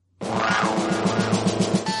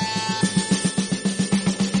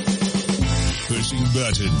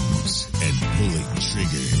buttons and pulling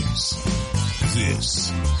triggers. This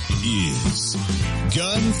is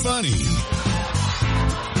Gun Funny.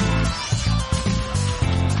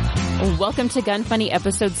 Welcome to Gun Funny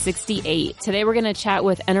episode 68. Today we're going to chat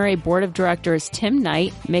with NRA Board of Directors Tim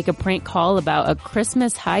Knight, make a prank call about a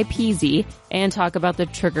Christmas high peasy, and talk about the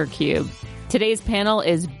Trigger Cube. Today's panel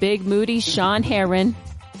is Big Moody Sean Heron,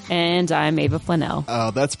 and I'm Ava Flanell.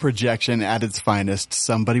 Oh, that's projection at its finest.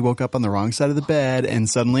 Somebody woke up on the wrong side of the bed, and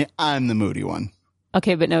suddenly I'm the moody one.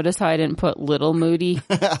 Okay, but notice how I didn't put little Moody?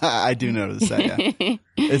 I do notice that, yeah.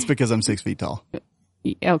 It's because I'm 6 feet tall.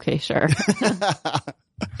 Okay, sure.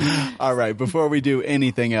 All right, before we do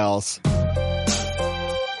anything else,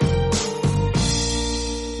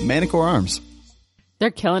 Manticore Arms. They're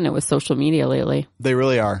killing it with social media lately. They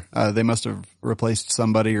really are. They must have replaced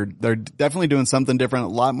somebody, or they're definitely doing something different. A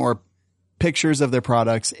lot more pictures of their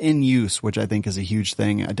products in use, which I think is a huge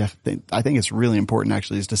thing. I think it's really important,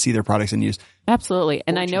 actually, is to see their products in use. Absolutely.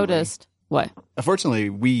 And I noticed, what? Fortunately,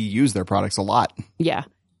 we use their products a lot. Yeah.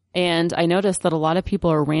 And I noticed that a lot of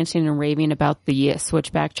people are ranting and raving about the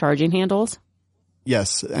switchback charging handles.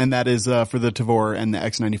 Yes, and that is for the Tavor and the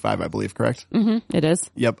X95, I believe, correct? Mm-hmm, it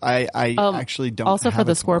is. Yep, I actually don't also have for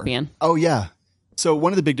the a Tavor. Scorpion. Oh, yeah. So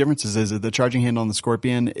one of the big differences is that the charging handle on the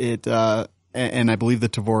Scorpion, and I believe the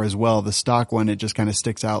Tavor as well, the stock one, it just kind of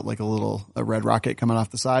sticks out like a red rocket coming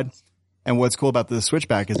off the side. And what's cool about the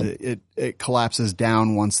switchback is it collapses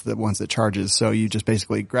down once it charges. So you just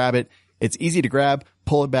basically grab it. It's easy to grab,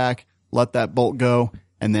 pull it back, let that bolt go,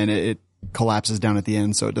 and then it collapses down at the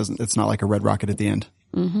end. So it's not like a red rocket at the end.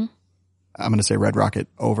 Mm-hmm. I'm going to say red rocket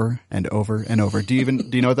over and over and over. Do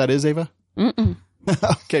you know what that is, Ava? Mm-mm.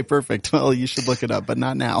 Okay, perfect. Well, you should look it up, but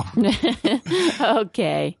not now.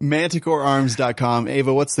 Okay. ManticoreArms.com.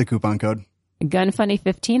 Ava, what's the coupon code?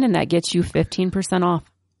 GunFunny15, and that gets you 15% off.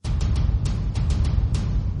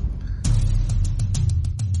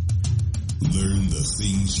 Learn the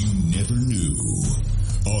things you never knew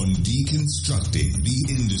on Deconstructing the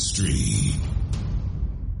Industry.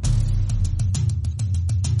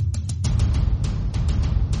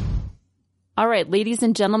 All right, ladies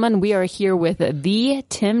and gentlemen, we are here with the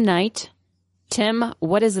Tim Knight. Tim,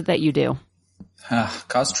 what is it that you do?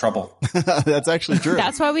 Cause trouble. That's actually true.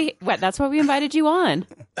 That's why we invited you on.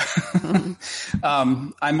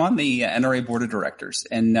 I'm on the NRA Board of Directors,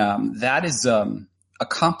 and that is a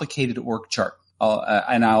complicated org chart.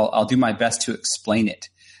 I'll do my best to explain it.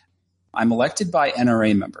 I'm elected by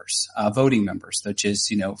NRA members, voting members, such as,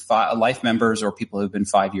 life members or people who've been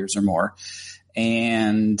 5 years or more.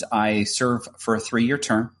 And I serve for a 3-year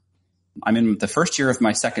term. I'm in the first year of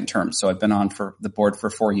my second term, so I've been on for the board for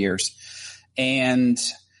 4 years. And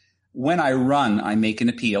when I run, I make an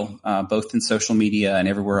appeal, both in social media and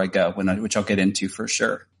everywhere I go, which I'll get into for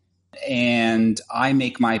sure. And I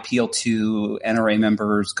make my appeal to NRA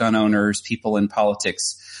members, gun owners, people in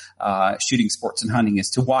politics, shooting, sports, and hunting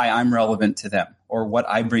as to why I'm relevant to them or what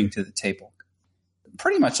I bring to the table.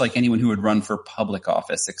 Pretty much like anyone who would run for public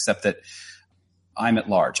office, except that I'm at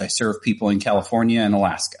large. I serve people in California and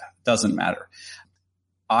Alaska. Doesn't matter.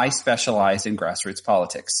 I specialize in grassroots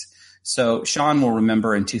politics. So Sean will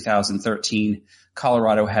remember in 2013,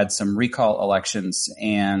 Colorado had some recall elections,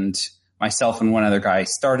 and myself and one other guy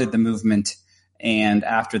started the movement. And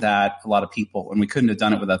after that, a lot of people, and we couldn't have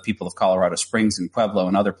done it without people of Colorado Springs and Pueblo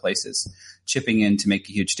and other places chipping in to make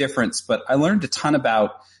a huge difference. But I learned a ton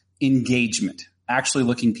about engagement, actually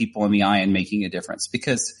looking people in the eye and making a difference,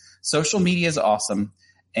 because social media is awesome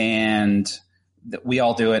and we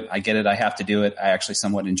all do it. I get it. I have to do it. I actually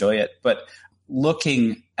somewhat enjoy it. But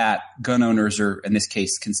looking at gun owners, or in this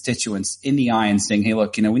case, constituents, in the eye and saying, hey,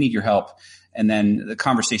 look, we need your help. And then the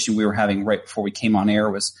conversation we were having right before we came on air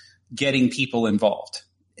was getting people involved,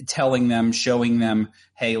 telling them, showing them,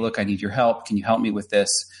 hey, look, I need your help. Can you help me with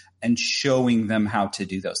this? And showing them how to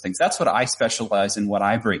do those things. That's what I specialize in, what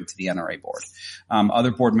I bring to the NRA board.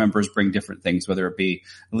 Other board members bring different things, whether it be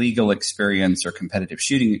legal experience or competitive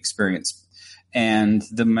shooting experience. And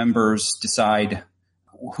the members decide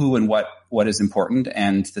who and what is important.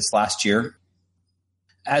 And this last year,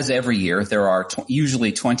 as every year, there are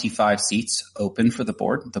usually 25 seats open for the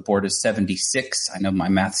board. The board is 76. I know my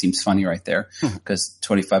math seems funny right there because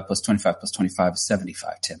 25 plus 25 plus 25 is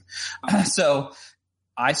 75, Tim. So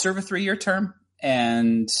I serve a 3-year term,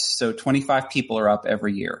 and so 25 people are up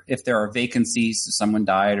every year. If there are vacancies, someone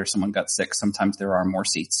died or someone got sick, sometimes there are more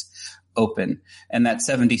seats open. And that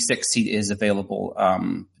 76 seat is available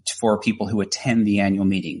for people who attend the annual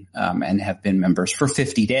meeting and have been members for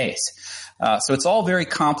 50 days. So it's all very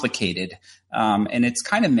complicated, and it's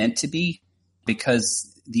kind of meant to be,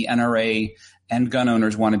 because the NRA and gun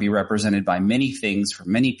owners want to be represented by many things for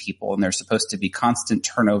many people. And there's supposed to be constant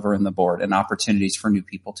turnover in the board and opportunities for new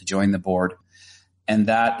people to join the board. And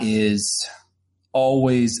that is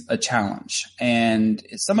always a challenge. And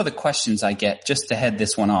some of the questions I get, just to head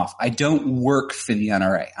this one off, I don't work for the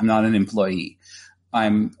NRA. I'm not an employee.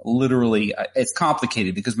 I'm literally, it's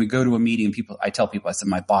complicated because we go to a meeting, I tell people, I said,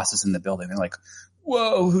 my boss is in the building. They're like,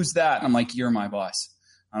 whoa, who's that? And I'm like, you're my boss.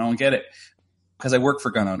 I don't get it because I work for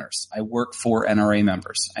gun owners. I work for NRA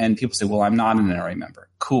members. And people say, well, I'm not an NRA member.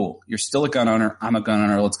 Cool. You're still a gun owner. I'm a gun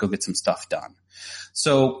owner. Let's go get some stuff done.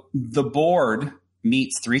 So the board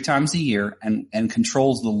meets 3 times a year and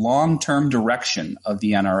controls the long-term direction of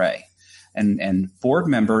the NRA. And board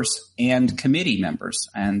members and committee members.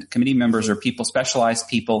 And committee members are people, specialized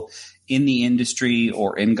people in the industry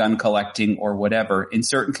or in gun collecting or whatever in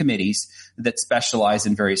certain committees that specialize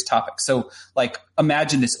in various topics. So like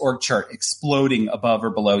imagine this org chart exploding above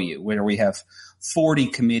or below you where we have 40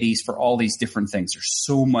 committees for all these different things. There's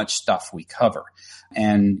so much stuff we cover.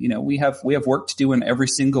 And, you know, we have work to do in every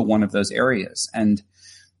single one of those areas. And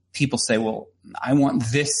people say, well, I want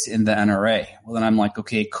this in the NRA. Well, then I'm like,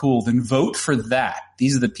 okay, cool. Then vote for that.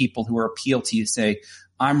 These are the people who are appeal to you, say,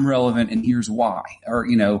 I'm relevant and here's why. Or,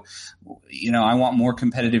 you know, I want more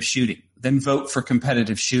competitive shooting. Then vote for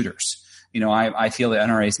competitive shooters. You know, I feel the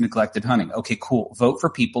NRA is neglected hunting. Okay, cool. Vote for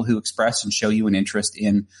people who express and show you an interest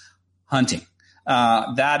in hunting.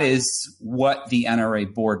 That is what the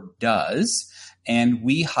NRA board does. And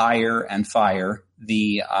we hire and fire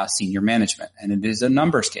the senior management. And it is a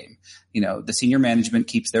numbers game. You know, the senior management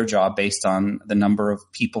keeps their job based on the number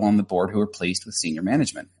of people on the board who are pleased with senior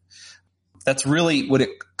management. That's really what it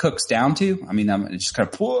cooks down to. I mean, I just kind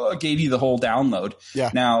of gave you the whole download. Yeah.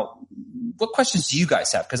 Now, what questions do you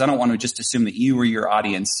guys have? Because I don't want to just assume that you or your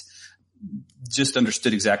audience just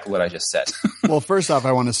understood exactly what I just said. Well, first off,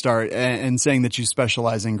 I want to start and saying that you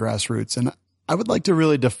specialize in grassroots. And I would like to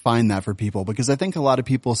really define that for people, because I think a lot of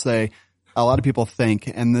people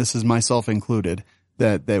think, and this is myself included,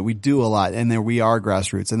 that we do a lot and that we are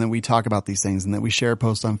grassroots and that we talk about these things and that we share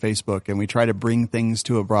posts on Facebook and we try to bring things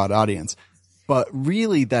to a broad audience. But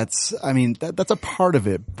really that's a part of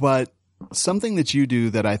it. But something that you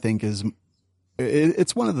do that I think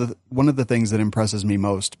it's one of the things that impresses me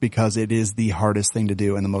most, because it is the hardest thing to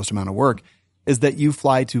do and the most amount of work, is that you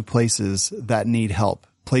fly to places that need help,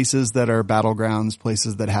 places that are battlegrounds,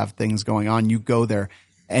 places that have things going on. You go there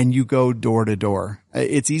and you go door to door.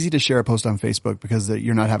 It's easy to share a post on Facebook because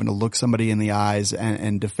you're not having to look somebody in the eyes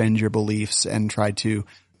and defend your beliefs and try to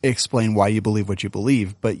explain why you believe what you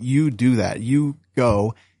believe. But you do that. You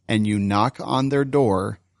go and you knock on their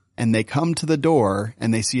door and they come to the door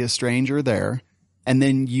and they see a stranger there. And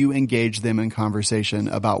then you engage them in conversation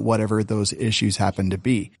about whatever those issues happen to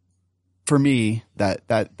be. For me,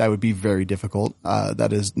 that would be very difficult.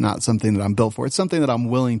 That is not something that I'm built for. It's something that I'm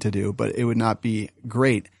willing to do, but it would not be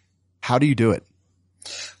great. How do you do it?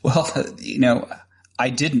 Well, you know,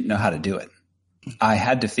 I didn't know how to do it. I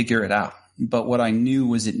had to figure it out. But what I knew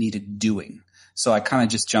was it needed doing. So I kind of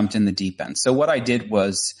just jumped in the deep end. So what I did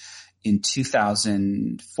was in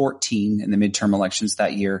 2014, in the midterm elections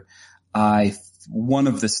that year, one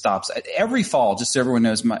of the stops every fall, just so everyone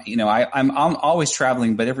knows, I'm always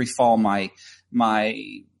traveling, but every fall my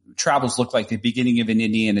travels look like the beginning of an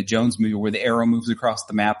Indiana Jones movie where the arrow moves across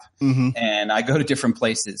the map. Mm-hmm. And I go to different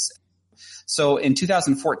places. So in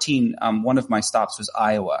 2014, one of my stops was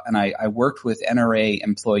Iowa, and I worked with NRA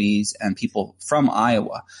employees and people from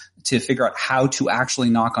Iowa to figure out how to actually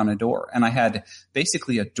knock on a door. And I had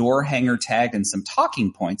basically a door hanger tag and some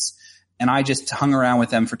talking points. And I just hung around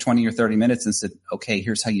with them for 20 or 30 minutes and said, okay,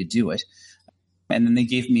 here's how you do it. And then they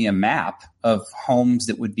gave me a map of homes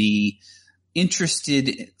that would be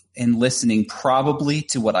interested in listening probably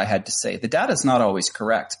to what I had to say. The data is not always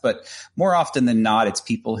correct, but more often than not, it's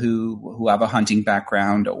people who have a hunting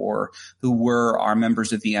background or who are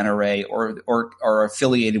members of the NRA or are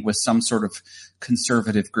affiliated with some sort of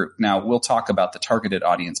conservative group. Now, we'll talk about the targeted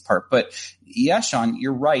audience part, but yeah, Sean,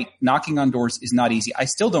 you're right. Knocking on doors is not easy. I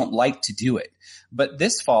still don't like to do it. But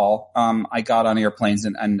this fall, I got on airplanes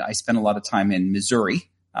and I spent a lot of time in Missouri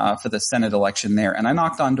for the Senate election there. And I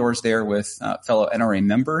knocked on doors there with fellow NRA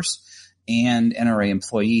members and NRA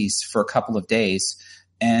employees for a couple of days.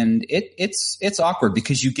 And it's awkward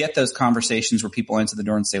because you get those conversations where people answer the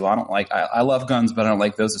door and say, well, I love guns, but I don't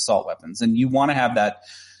like those assault weapons. And you want to have that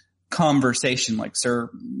conversation like, sir,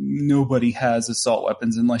 nobody has assault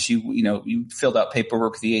weapons unless you filled out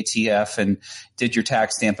paperwork with the ATF and did your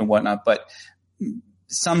tax stamp and whatnot. But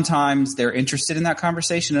sometimes they're interested in that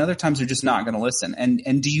conversation and other times they're just not going to listen.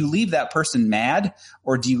 And do you leave that person mad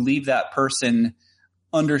or do you leave that person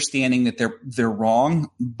understanding that they're wrong,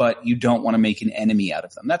 but you don't want to make an enemy out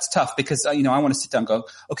of them. That's tough because, I want to sit down and go,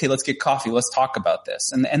 okay, let's get coffee. Let's talk about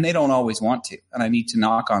this. And they don't always want to. And I need to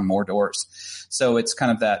knock on more doors. So it's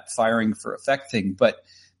kind of that firing for effect thing. But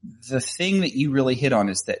the thing that you really hit on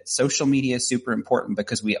is that social media is super important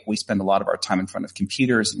because we spend a lot of our time in front of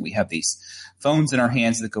computers and we have these phones in our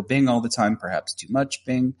hands that go bing all the time, perhaps too much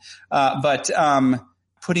bing. But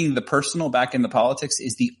putting the personal back into politics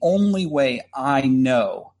is the only way I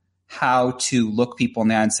know how to look people in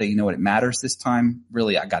the eye and say, you know what, it matters this time.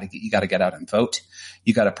 Really, you got to get out and vote.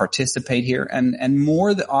 You got to participate here. And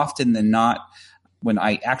more often than not, when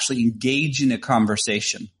I actually engage in a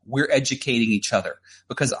conversation, we're educating each other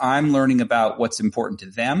because I'm learning about what's important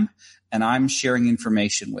to them and I'm sharing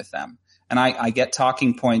information with them. And I get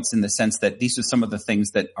talking points in the sense that these are some of the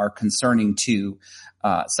things that are concerning to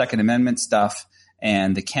Second Amendment stuff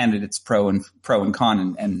and the candidates pro and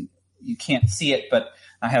con. And you can't see it, but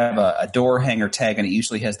I have a door hanger tag and it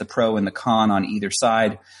usually has the pro and the con on either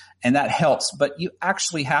side. And that helps. But you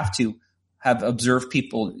actually have to have observed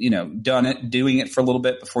people, doing it for a little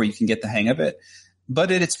bit before you can get the hang of it. But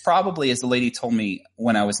it's probably, as the lady told me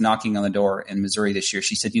when I was knocking on the door in Missouri this year,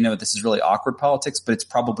 she said, this is really awkward politics, but it's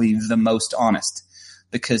probably the most honest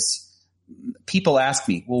because people ask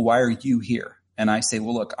me, well, why are you here? And I say,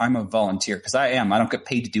 well, look, I'm a volunteer because I am. I don't get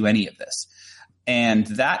paid to do any of this. And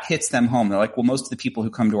that hits them home. They're like, well, most of the people who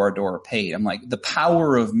come to our door are paid. I'm like, the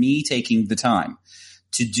power of me taking the time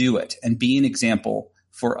to do it and be an example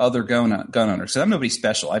for other gun owners. So I'm nobody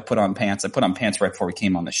special. I put on pants right before we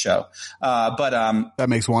came on the show. But that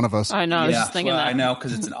makes one of us. I know. I was just thinking that. I know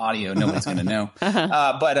because it's an audio. Nobody's going to know.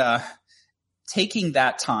 But taking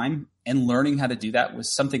that time and learning how to do that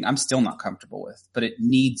was something I'm still not comfortable with, but it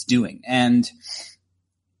needs doing. And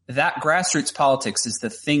that grassroots politics is the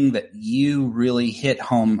thing that you really hit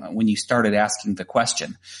home when you started asking the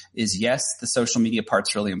question is, yes, the social media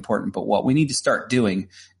part's really important, but what we need to start doing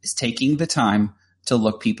is taking the time to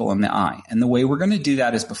look people in the eye. And the way we're going to do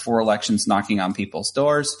that is before elections, knocking on people's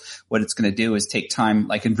doors. What it's going to do is take time,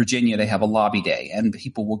 like in Virginia, they have a lobby day and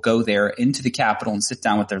people will go there into the Capitol and sit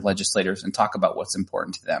down with their legislators and talk about what's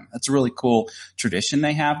important to them. That's a really cool tradition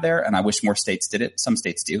they have there. And I wish more states did it. Some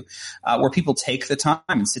states do, where people take the time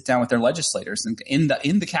and sit down with their legislators and in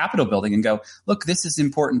the Capitol building and go, look, this is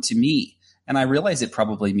important to me. And I realize it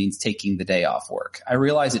probably means taking the day off work. I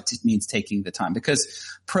realize it means taking the time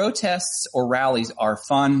because protests or rallies are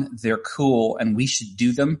fun. They're cool and we should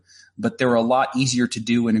do them, but they're a lot easier to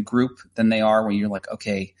do in a group than they are when you're like,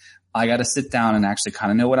 okay, I got to sit down and actually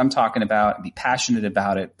kind of know what I'm talking about and be passionate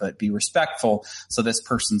about it, but be respectful. So this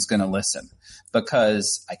person's going to listen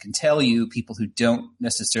because I can tell you people who don't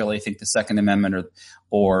necessarily think the Second Amendment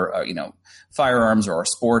or firearms or our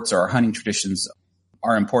sports or our hunting traditions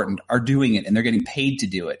are important, are doing it and they're getting paid to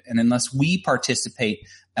do it. And unless we participate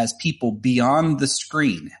as people beyond the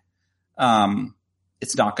screen,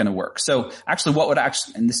 it's not going to work. So actually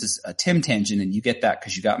and this is a Tim tangent and you get that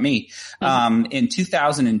because you got me. In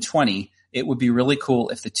 2020, it would be really cool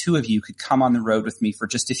if the two of you could come on the road with me for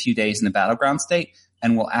just a few days in the battleground state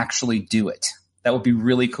and we'll actually do it. That would be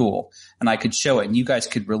really cool. And I could show it and you guys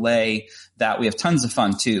could relay that. We have tons of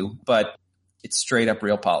fun too, but it's straight up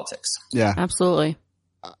real politics. Yeah, absolutely.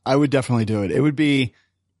 I would definitely do it. It would be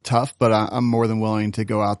tough, but I'm more than willing to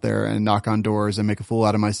go out there and knock on doors and make a fool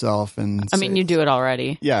out of myself. And I mean, you do it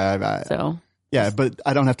already. Yeah. Yeah, but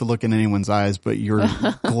I don't have to look in anyone's eyes, but your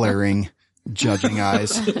glaring, judging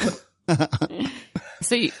eyes.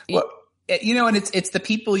 So and it's the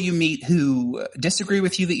people you meet who disagree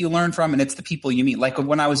with you that you learn from, and it's the people you meet. Like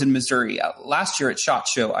when I was in Missouri last year at SHOT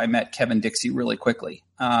Show, I met Kevin Dixie really quickly.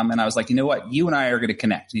 And I was like, you know what? You and I are going to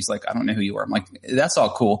connect. And he's like, I don't know who you are. I'm like, that's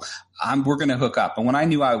all cool. We're going to hook up. And when I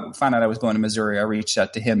found out I was going to Missouri, I reached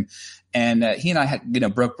out to him. And he and I had,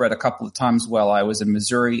 broke bread a couple of times while I was in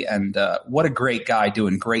Missouri. And what a great guy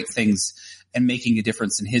doing great things and making a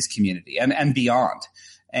difference in his community and beyond.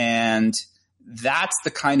 And that's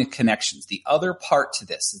the kind of connections. The other part to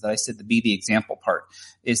this is that I said to be the example part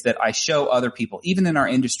is that I show other people, even in our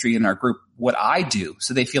industry, in our group, what I do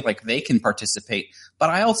so they feel like they can participate.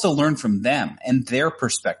 But I also learn from them and their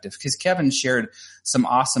perspective because Kevin shared some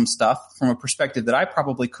awesome stuff from a perspective that I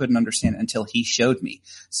probably couldn't understand until he showed me.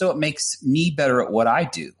 So it makes me better at what I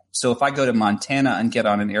do. So if I go to Montana and get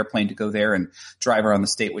on an airplane to go there and drive around the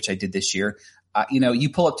state, which I did this year, you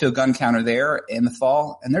pull up to a gun counter there in the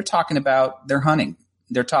fall and they're talking about their hunting.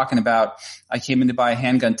 They're talking about, I came in to buy a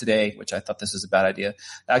handgun today, which I thought this was a bad idea.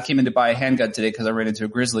 I came in to buy a handgun today because I ran into a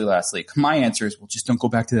grizzly last week. My answer is, well, just don't go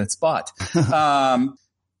back to that spot.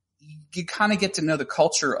 you kind of get to know the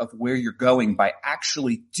culture of where you're going by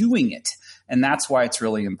actually doing it. And that's why it's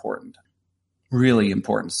really important. Really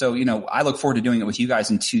important. So, I look forward to doing it with you guys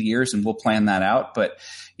in 2 years, and we'll plan that out. But,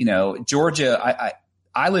 Georgia,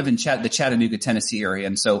 I live in the Chattanooga, Tennessee area.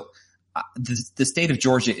 And so the state of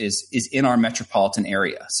Georgia is in our metropolitan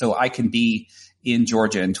area. So I can be in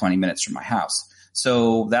Georgia in 20 minutes from my house.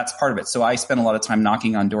 So that's part of it. So I spend a lot of time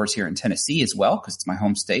knocking on doors here in Tennessee as well, because it's my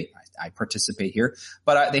home state. I participate here.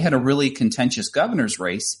 But they had a really contentious governor's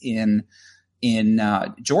race in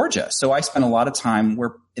Georgia. So I spent a lot of time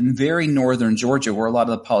in very northern Georgia, where a lot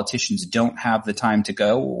of the politicians don't have the time to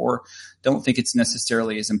go or don't think it's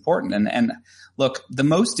necessarily as important. And look, the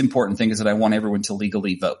most important thing is that I want everyone to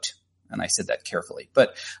legally vote. And I said that carefully,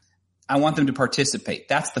 but I want them to participate.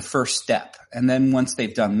 That's the first step. And then once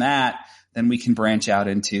they've done that, then we can branch out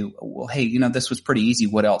into, well, hey, this was pretty easy.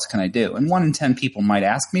 What else can I do? And 1 in 10 people might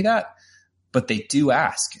ask me that, but they do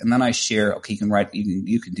ask. And then I share, okay,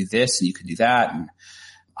 you can do this and you can do that. And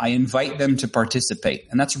I invite them to participate.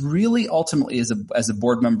 And that's really ultimately as a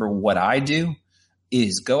board member, what I do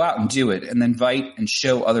is go out and do it and then invite and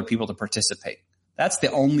show other people to participate. That's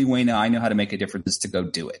the only way now I know how to make a difference, is to go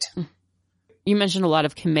do it. You mentioned a lot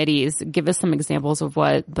of committees. Give us some examples of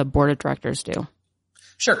what the board of directors do.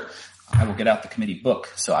 Sure. I will get out the committee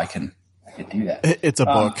book so I can do that. It's a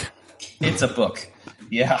book. It's a book.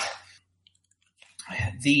 Yeah.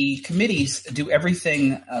 The committees do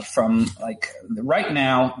everything from right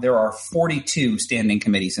now, there are 42 standing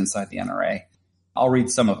committees inside the NRA. I'll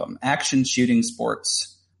read some of them. Action shooting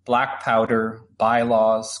sports, black powder,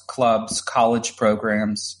 bylaws, clubs, college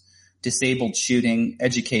programs, disabled shooting,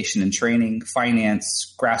 education and training,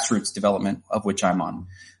 finance, grassroots development, of which I'm on,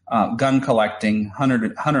 gun collecting,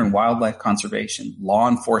 hunter and wildlife conservation, law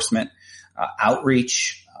enforcement,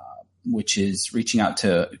 outreach, which is reaching out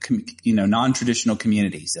to, non-traditional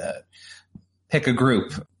communities. Pick a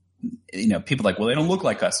group. People well, they don't look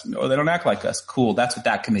like us or they don't act like us. Cool. That's what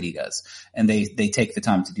that committee does. And they take the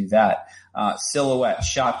time to do that. Silhouette,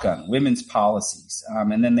 shotgun, women's policies.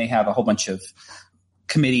 And then they have a whole bunch of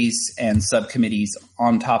committees and subcommittees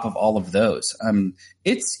on top of all of those.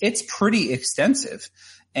 It's pretty extensive.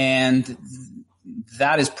 And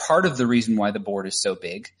that is part of the reason why the board is so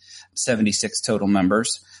big, 76 total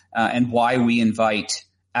members, and why we invite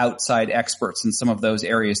outside experts in some of those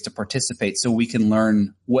areas to participate so we can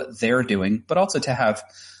learn what they're doing, but also to have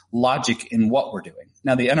logic in what we're doing.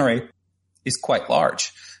 Now, the NRA is quite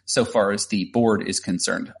large so far as the board is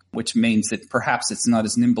concerned, which means that perhaps it's not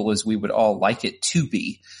as nimble as we would all like it to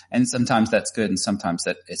be. And sometimes that's good, and sometimes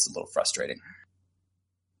that it's a little frustrating.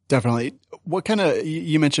 Definitely. What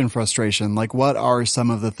you mentioned frustration, what are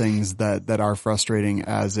some of the things that are frustrating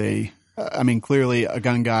as clearly a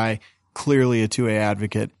gun guy, clearly a 2A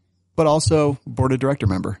advocate, but also board of director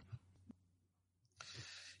member?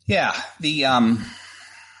 Yeah.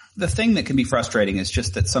 The thing that can be frustrating is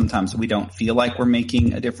just that sometimes we don't feel like we're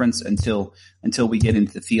making a difference until we get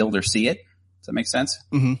into the field or see it. Does that make sense?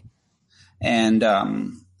 Mm-hmm.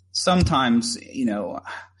 And, sometimes,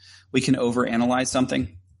 we can overanalyze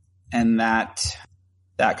something, and that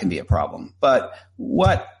can be a problem. But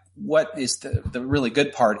what is the really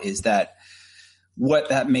good part is that what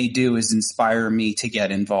that may do is inspire me to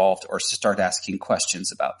get involved or to start asking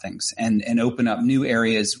questions about things and open up new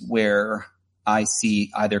areas where I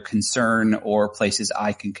see either concern or places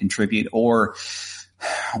I can contribute, or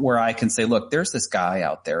where I can say, look, there's this guy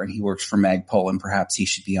out there and he works for Magpul and perhaps he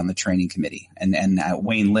should be on the training committee. And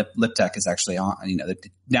Wayne Liptek is actually on,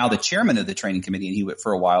 now the chairman of the training committee, and he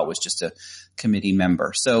for a while was just a committee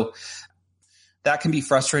member. So that can be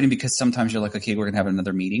frustrating because sometimes you're like, okay, we're going to have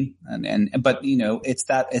another meeting. But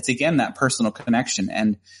it's again, that personal connection.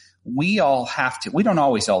 And we all have to, we don't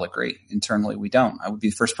always all agree. Internally, we don't. I would be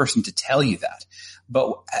the first person to tell you that.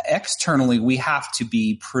 But externally, we have to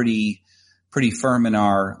be pretty firm in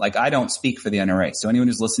our, I don't speak for the NRA. So anyone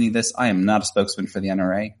who's listening to this, I am not a spokesman for the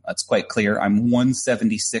NRA. That's quite clear. I'm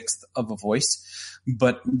 1/76th of a voice,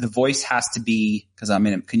 but the voice has to be, because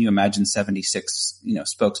can you imagine 76,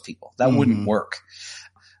 spokespeople? That wouldn't work.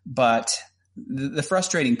 But the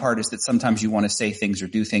frustrating part is that sometimes you want to say things or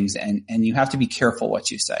do things, and you have to be careful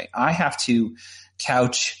what you say. I have to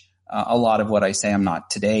couch a lot of what I say. I'm not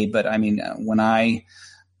today, but when I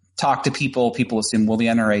talk to people assume, well, the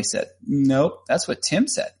NRA said. Nope, that's what Tim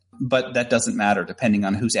said. But that doesn't matter depending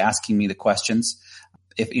on who's asking me the questions.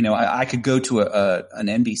 If, I could go to an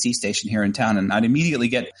NBC station here in town and I'd immediately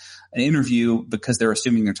get an interview because they're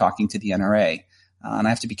assuming they're talking to the NRA. And I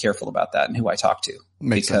have to be careful about that and who I talk to.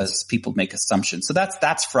 Makes because sense. People make assumptions. So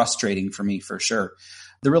that's frustrating for me for sure.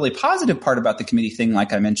 The really positive part about the committee thing,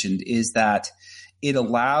 like I mentioned, is that it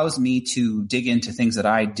allows me to dig into things that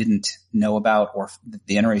I didn't know about or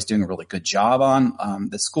the NRA is doing a really good job on.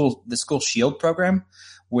 The School Shield program,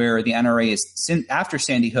 where the NRA is, after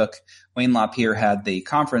Sandy Hook, Wayne LaPierre had the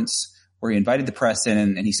conference where he invited the press in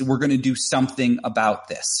and he said, we're going to do something about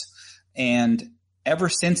this. And ever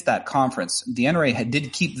since that conference, the NRA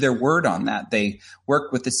did keep their word on that. They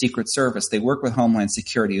worked with the Secret Service. They worked with Homeland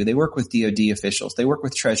Security. They worked with DOD officials. They worked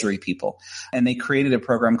with Treasury people. And they created a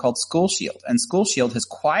program called School Shield. And School Shield has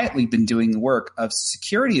quietly been doing the work of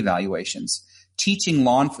security evaluations, teaching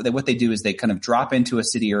law enforcement. What they do is they kind of drop into a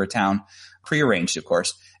city or a town, prearranged, of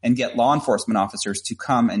course, and get law enforcement officers to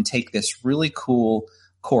come and take this really cool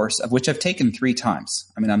course, of which I've taken 3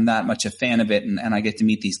 times. I mean, I'm that much a fan of it, and I get to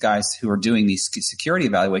meet these guys who are doing these security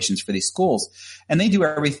evaluations for these schools. And they do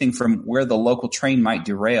everything from where the local train might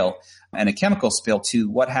derail and a chemical spill to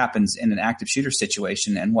what happens in an active shooter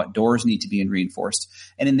situation and what doors need to be reinforced.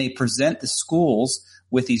 And then they present the schools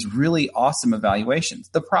with these really awesome evaluations.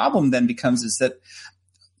 The problem then becomes is that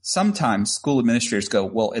sometimes school administrators go,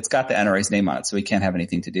 well, it's got the NRA's name on it, so we can't have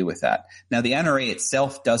anything to do with that. Now, the NRA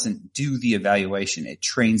itself doesn't do the evaluation. It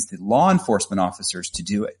trains the law enforcement officers to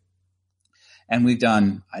do it. And we've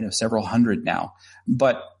done, I know, several hundred now.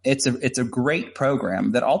 But it's a great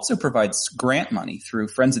program that also provides grant money through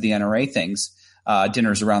Friends of the NRA things,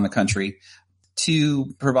 dinners around the country,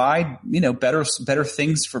 to provide, better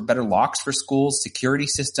things for better locks for schools, security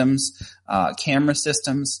systems, camera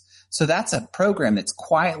systems. So that's a program that's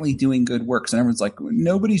quietly doing good work. So everyone's like,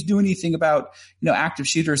 nobody's doing anything about, active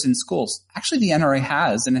shooters in schools. Actually, the NRA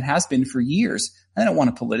has, and it has been for years. I don't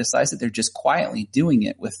want to politicize it. They're just quietly doing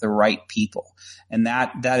it with the right people. And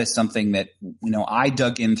that is something that, I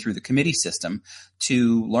dug in through the committee system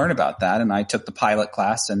to learn about that. And I took the pilot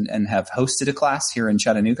class and have hosted a class here in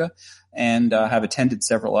Chattanooga and have attended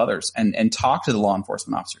several others and talked to the law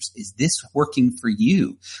enforcement officers. Is this working for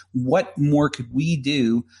you? What more could we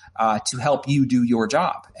do to help you do your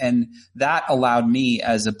job? And that allowed me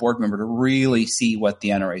as a board member to really see what the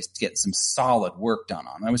NRA is getting some solid work done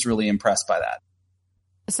on. I was really impressed by that.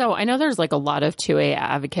 So I know there's like a lot of 2A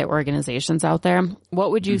advocate organizations out there.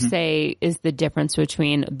 What would you say is the difference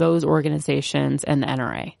between those organizations and the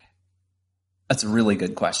NRA? That's a really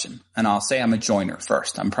good question. And I'll say I'm a joiner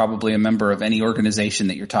first. I'm probably a member of any organization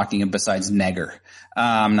that you're talking of besides NEGR.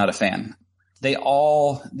 I'm not a fan. The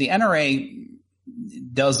NRA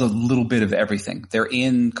does a little bit of everything. They're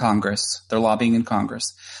in Congress. They're lobbying in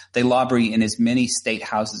Congress. They lobby in as many state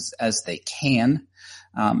houses as they can.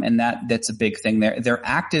 And that's a big thing there. They're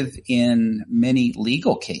active in many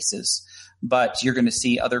legal cases, but you're going to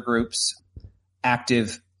see other groups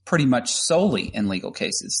active pretty much solely in legal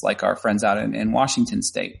cases, like our friends out in Washington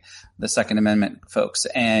State, the Second Amendment folks,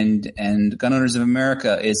 and Gun Owners of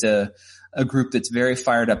America is a group that's very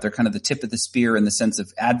fired up. They're kind of the tip of the spear in the sense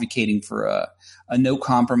of advocating for a no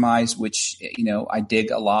compromise, which, I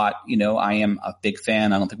dig a lot. I am a big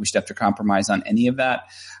fan. I don't think we should have to compromise on any of that.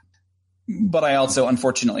 But I also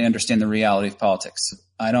unfortunately understand the reality of politics.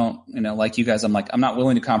 I don't, like you guys, I'm not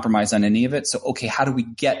willing to compromise on any of it. So, okay, how do we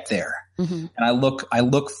get there? Mm-hmm. And I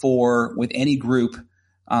look for, with any group,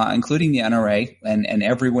 including the NRA, and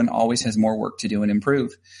everyone always has more work to do and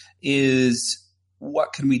improve, is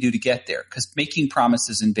what can we do to get there? Because making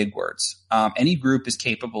promises in big words, any group is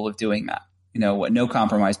capable of doing that. No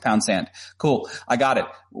compromise, pound sand. Cool. I got it.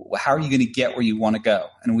 How are you going to get where you want to go?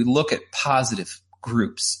 And we look at positive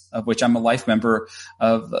groups, of which I'm a life member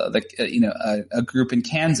of a group in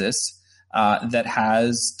Kansas that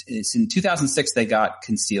has, in 2006 they got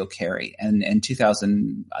concealed carry, and in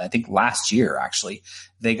 2000, I think last year actually,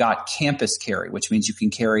 they got campus carry, which means you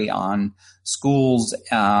can carry on schools,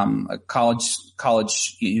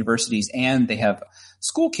 college, universities, and they have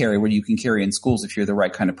school carry where you can carry in schools if you're the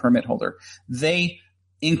right kind of permit holder. They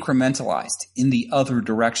incrementalized in the other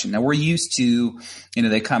direction. Now we're used to,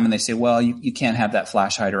 they come and they say, well, you can't have that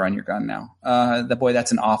flash hider on your gun now.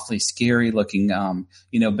 That's an awfully scary looking,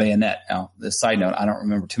 bayonet. Now, the side note, I don't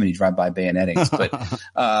remember too many drive-by bayonetings, but,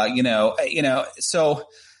 so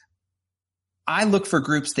I look for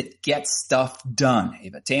groups that get stuff done.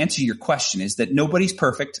 Ava, to answer your question is that nobody's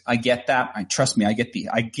perfect. I get that. Trust me, I get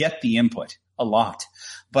the input a lot.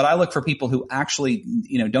 But I look for people who actually,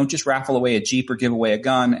 don't just raffle away a Jeep or give away a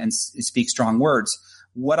gun and speak strong words.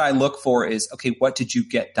 What I look for is, okay, what did you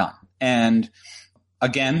get done? And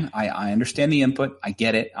again, I understand the input. I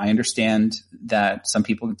get it. I understand that some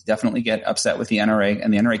people definitely get upset with the NRA,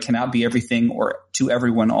 and the NRA cannot be everything or to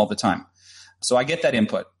everyone all the time. So I get that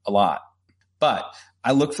input a lot. But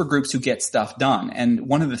I look for groups who get stuff done. And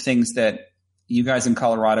one of the things that you guys in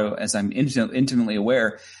Colorado, as I'm intimately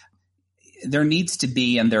aware, there needs to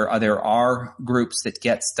be, and there are groups that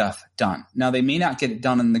get stuff done. Now, they may not get it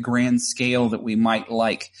done on the grand scale that we might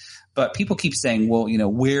like, but people keep saying, well,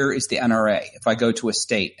 where is the NRA? If I go to a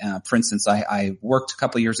state, for instance, I worked a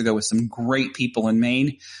couple of years ago with some great people in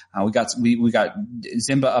Maine. We got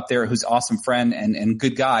Zimba up there, who's an awesome friend and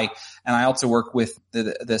good guy. And I also work with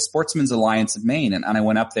the Sportsmen's Alliance of Maine. And I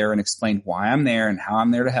went up there and explained why I'm there and how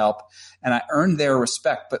I'm there to help. And I earned their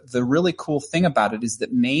respect. But the really cool thing about it is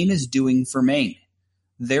that Maine is doing for Maine.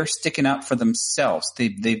 They're sticking up for themselves.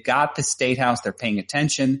 They've got the state house. They're paying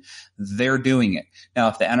attention. They're doing it. Now,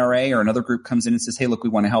 if the NRA or another group comes in and says, hey, look, we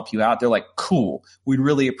want to help you out, they're like, cool. We'd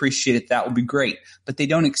really appreciate it. That would be great. But they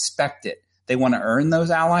don't expect it. They want to earn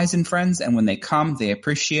those allies and friends. And when they come, they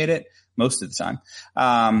appreciate it most of the time.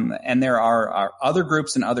 And there are other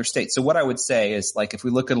groups in other states. So what I would say is, like, if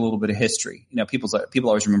we look at a little bit of history, people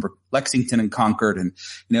always remember Lexington and Concord, and,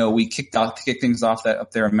 we kicked things off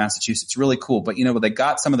up there in Massachusetts. Really cool. But, they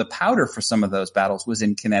got some of the powder for some of those battles was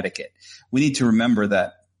in Connecticut. We need to remember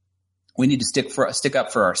that we need to stick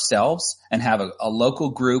up for ourselves and have a local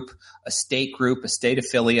group, a state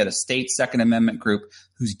affiliate, a state Second Amendment group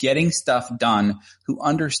who's getting stuff done, who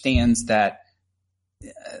understands that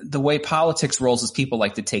the way politics rolls is people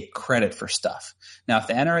like to take credit for stuff. Now, if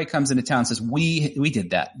the NRA comes into town and says, we did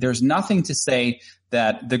that, there's nothing to say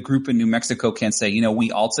that the group in New Mexico can't say,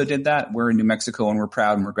 we also did that. We're in New Mexico and we're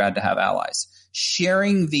proud and we're glad to have allies.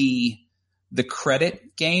 Sharing the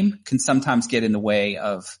credit game can sometimes get in the way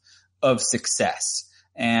of success.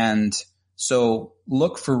 And so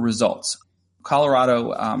look for results.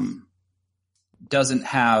 Colorado doesn't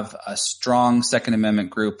have a strong Second Amendment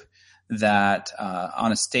group that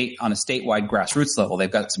on a statewide grassroots level.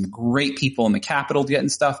 They've got some great people in the Capitol getting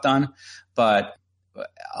stuff done, but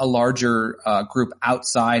a larger group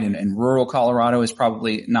outside in rural Colorado is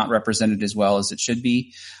probably not represented as well as it should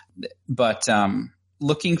be. But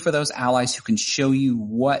looking for those allies who can show you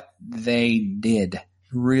what they did,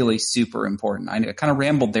 really super important. I kind of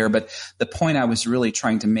rambled there, but the point I was really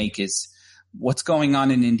trying to make is what's going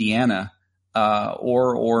on in Indiana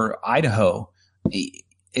or Idaho.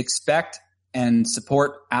 Expect and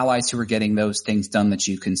support allies who are getting those things done that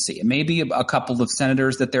you can see. It may be a couple of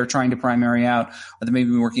senators that they're trying to primary out, or they may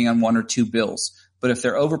be working on one or two bills. But if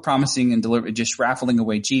they're overpromising and just raffling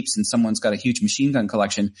away Jeeps and someone's got a huge machine gun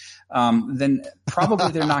collection, then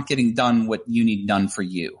probably they're not getting done what you need done for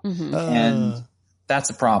you. Mm-hmm. And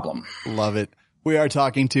that's a problem. Love it. We are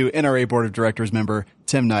talking to NRA Board of Directors member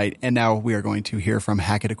Tim Knight, and now we are going to hear from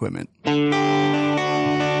Hackett Equipment.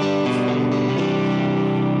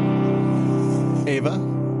 Ava,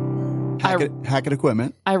 Hackett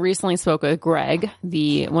Equipment. I recently spoke with Greg,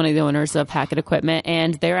 one of the owners of Hackett Equipment,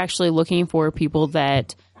 and they're actually looking for people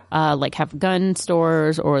that have gun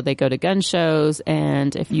stores or they go to gun shows.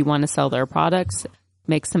 And if you want to sell their products,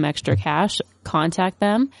 make some extra cash, contact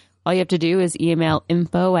them. All you have to do is email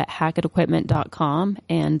info@hackettequipment.com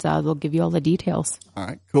and they'll give you all the details. All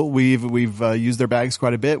right, cool. We've used their bags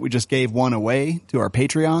quite a bit. We just gave one away to our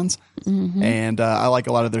Patreons, mm-hmm. and I like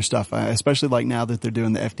a lot of their stuff. I especially like now that they're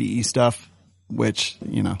doing the FDE stuff, which,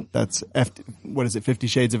 that's what is it? 50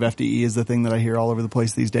 Shades of FDE is the thing that I hear all over the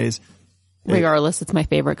place these days. Regardless, it's my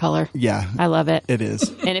favorite color. Yeah. I love it. It is.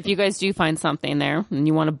 And if you guys do find something there and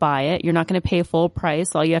you want to buy it, you're not going to pay full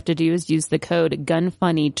price. All you have to do is use the code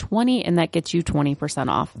GUNFUNNY20 and that gets you 20%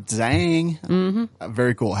 off. Dang. Mm-hmm.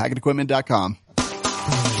 Very cool. HackettEquipment.com.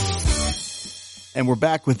 And we're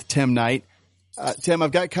back with Tim Knight. Tim,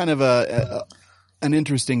 I've got kind of an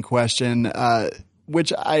interesting question,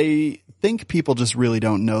 which I think people just really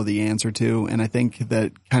don't know the answer to. And I think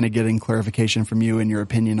that kind of getting clarification from you and your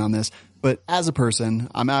opinion on this. But as a person,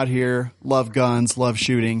 I'm out here, love guns, love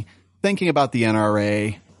shooting, thinking about the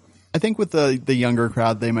NRA. I think with the younger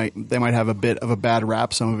crowd, they might have a bit of a bad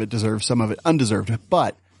rap. Some of it deserved, some of it undeserved.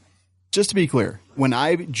 But just to be clear, when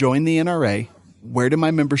I join the NRA, where do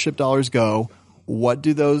my membership dollars go? What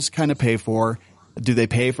do those kind of pay for? Do they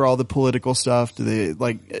pay for all the political stuff? Do they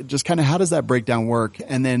just kind of how does that breakdown work?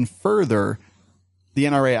 And then further, the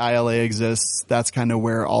NRA ILA exists. That's kind of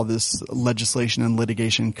where all this legislation and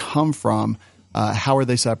litigation come from. How are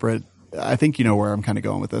they separate? I think you know where I'm kind of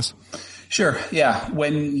going with this. Sure. Yeah.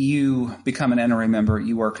 When you become an NRA member,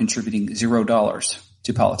 you are contributing $0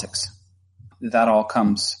 to politics. That all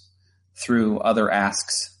comes through other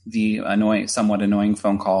asks, the somewhat annoying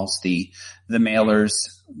phone calls, the mailers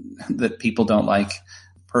that people don't like,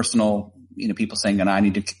 personal, people saying that I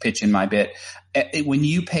need to pitch in my bit. When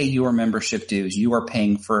you pay your membership dues, you are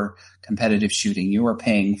paying for competitive shooting. You are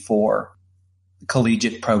paying for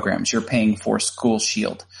collegiate programs. You're paying for School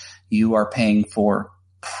Shield. You are paying for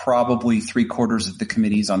probably 3/4 of the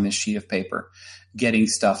committees on this sheet of paper getting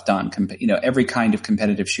stuff done. Every kind of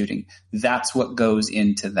competitive shooting. That's what goes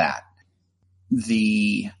into that.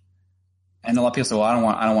 And a lot of people say, well,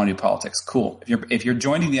 I don't want to do politics. Cool. If you're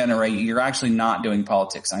joining the NRA, you're actually not doing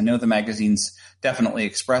politics. I know the magazines definitely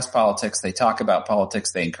express politics. They talk about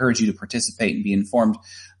politics. They encourage you to participate and be informed,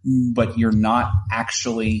 but you're not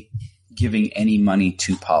actually giving any money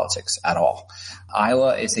to politics at all.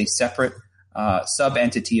 ILA is a separate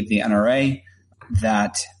sub-entity of the NRA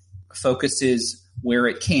that focuses where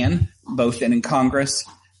it can, both in Congress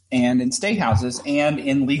and in state houses and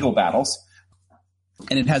in legal battles.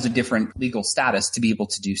 And it has a different legal status to be able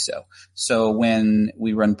to do so. So when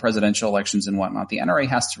we run presidential elections and whatnot, the NRA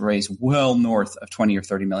has to raise well north of $20 or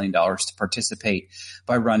 $30 million to participate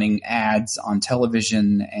by running ads on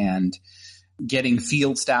television and getting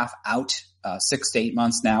field staff out 6 to 8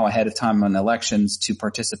 months now ahead of time on elections to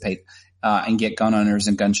participate and get gun owners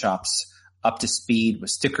and gun shops up to speed with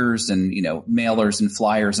stickers and, mailers and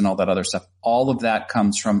flyers and all that other stuff. All of that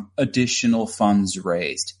comes from additional funds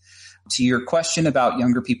raised. To your question about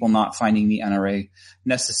younger people not finding the NRA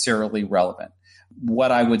necessarily relevant,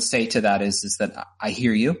 what I would say to that is that I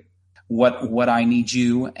hear you. What I need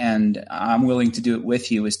you, and I'm willing to do it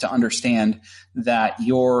with you, is to understand that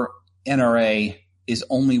your NRA is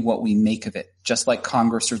only what we make of it, just like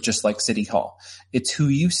Congress or just like City Hall. It's who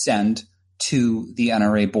you send to the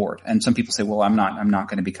NRA board. And some people say, well, I'm not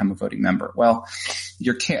going to become a voting member. Well,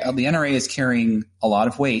 the NRA is carrying a lot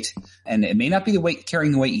of weight, and it may not be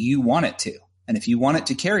carrying the weight you want it to. And if you want it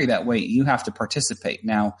to carry that weight, you have to participate.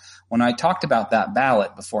 Now, when I talked about that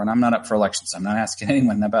ballot before, and I'm not up for elections, so I'm not asking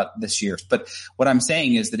anyone about this year's, but what I'm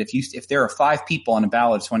saying is that if there are 5 people on a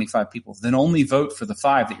ballot of 25 people, then only vote for the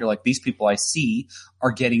 5 that you're like, these people I see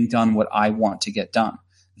are getting done what I want to get done.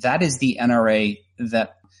 That is the NRA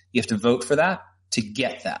that you have to vote for that to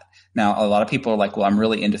get that. Now, a lot of people are like, well, I'm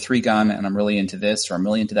really into 3-gun and I'm really into this or I'm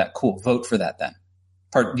really into that. Cool. Vote for that then.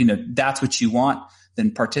 That's what you want.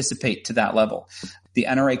 Then participate to that level. The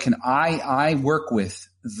NRA I work with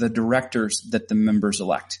the directors that the members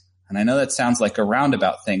elect. And I know that sounds like a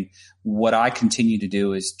roundabout thing. What I continue to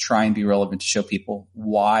do is try and be relevant to show people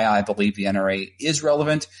why I believe the NRA is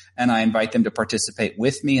relevant. And I invite them to participate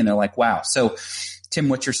with me. And they're like, wow. So Tim,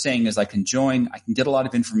 what you're saying is I can join, I can get a lot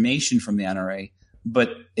of information from the NRA,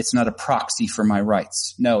 but it's not a proxy for my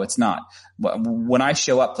rights. No, it's not. When I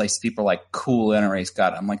show up places, people are like, cool, the NRA's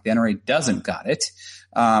got it. I'm like, the NRA doesn't got it.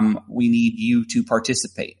 We need you to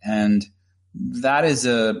participate. And that is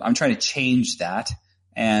I'm trying to change that.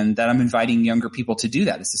 And that I'm inviting younger people to do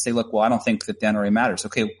that, is to say, look, well, I don't think that the NRA matters.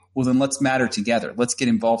 Okay, well, then let's matter together. Let's get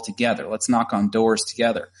involved together. Let's knock on doors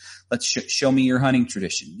together. Let's show me your hunting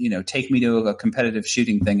tradition. Take me to a competitive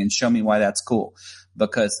shooting thing and show me why that's cool.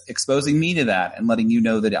 Because exposing me to that and letting you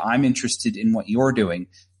know that I'm interested in what you're doing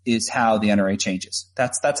is how the NRA changes.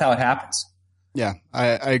 That's how it happens. Yeah,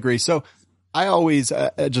 I agree. So I always,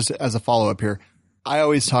 just as a follow-up here, I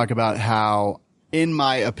always talk about how, in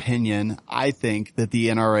my opinion, I think that the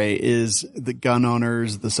NRA is the gun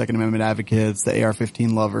owners, the Second Amendment advocates, the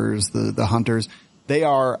AR-15 lovers, the hunters. They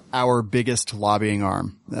are our biggest lobbying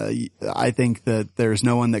arm. I think that there's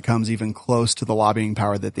no one that comes even close to the lobbying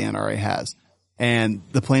power that the NRA has. And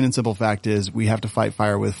the plain and simple fact is we have to fight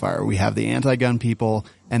fire with fire. We have the anti-gun people,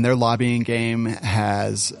 and their lobbying game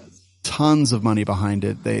has tons of money behind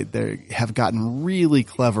it. They have gotten really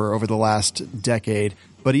clever over the last decade,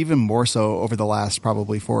 but even more so over the last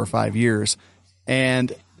probably 4 or 5 years.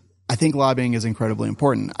 And I think lobbying is incredibly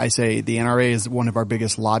important. I say the NRA is one of our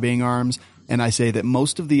biggest lobbying arms, and I say that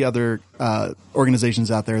most of the other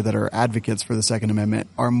organizations out there that are advocates for the Second Amendment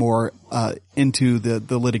are more into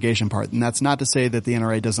the litigation part. And that's not to say that the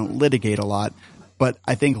NRA doesn't litigate a lot, but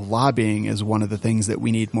I think lobbying is one of the things that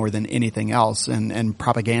we need more than anything else, and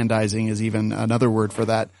propagandizing is even another word for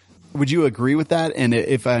that. Would you agree with that? And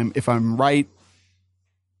if I'm right,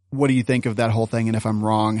 what do you think of that whole thing? And if I'm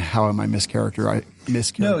wrong, how am I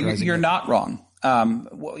mischaracterizing? No, you're not wrong.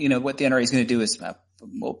 What the NRA is going to do is,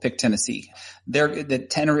 we'll pick Tennessee. The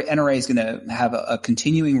NRA is going to have a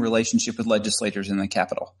continuing relationship with legislators in the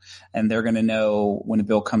Capitol, and they're going to know when a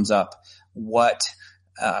bill comes up what's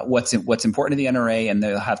important to the NRA, and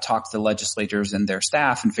they'll have talked to the legislators and their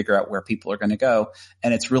staff and figure out where people are going to go.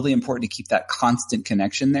 And it's really important to keep that constant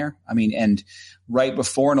connection there. I mean, and right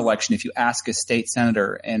before an election, if you ask a state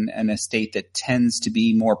senator in a state that tends to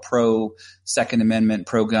be more pro Second Amendment,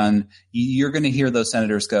 pro gun, you're going to hear those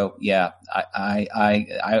senators go, yeah,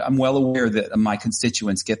 I'm well aware that my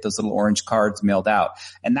constituents get those little orange cards mailed out.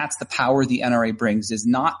 And that's the power the NRA brings, is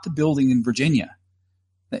not the building in Virginia.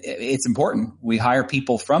 It's important. We hire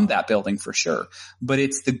people from that building for sure, but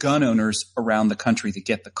it's the gun owners around the country that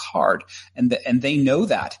get the card, and they know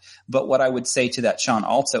that. But what I would say to that, Sean,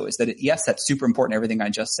 also is that yes, that's super important, everything I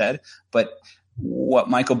just said, but what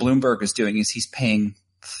Michael Bloomberg is doing is he's paying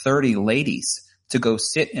 30 ladies to go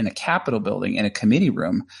sit in a Capitol building in a committee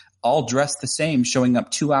room, all dressed the same, showing up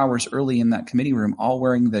 2 hours early in that committee room, all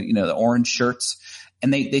wearing the orange shirts,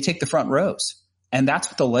 and they take the front rows. And that's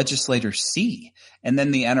what the legislators see. And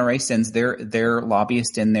then the NRA sends their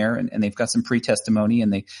lobbyist in there, and they've got some pre-testimony,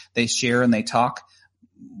 and they share and they talk.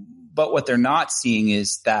 But what they're not seeing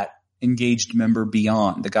is that engaged member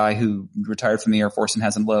beyond, the guy who retired from the Air Force and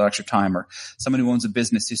has a little extra time, or someone who owns a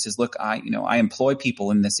business who says, look, I employ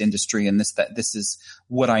people in this industry, and this is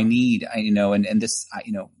what I need, and this,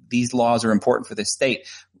 these laws are important for this state.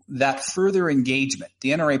 That further engagement,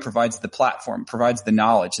 the NRA provides the platform, provides the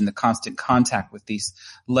knowledge and the constant contact with these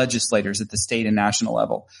legislators at the state and national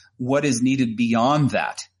level. What is needed beyond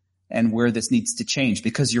that, and where this needs to change?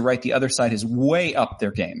 Because you're right, the other side is way up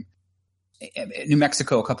their game. New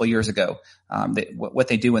Mexico a couple of years ago, what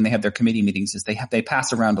they do when they have their committee meetings is they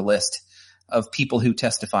pass around a list of people who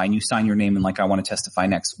testify, and you sign your name and like, I want to testify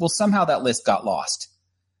next. Well, somehow that list got lost.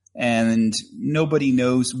 And nobody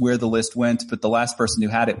knows where the list went, but the last person who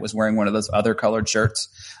had it was wearing one of those other colored shirts.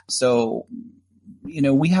 So,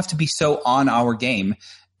 we have to be so on our game,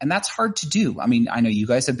 and that's hard to do. I mean, I know you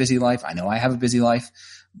guys have a busy life. I know I have a busy life,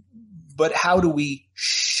 but how do we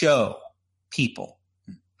show people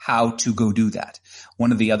how to go do that?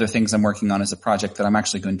 One of the other things I'm working on is a project that I'm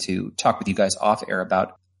actually going to talk with you guys off air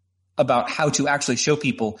about how to actually show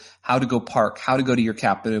people how to go park, how to go to your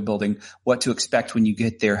Capitol building, what to expect when you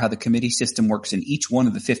get there, how the committee system works in each one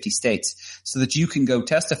of the 50 states so that you can go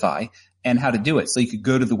testify, and how to do it. So you could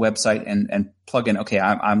go to the website and plug in, okay,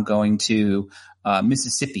 I'm going to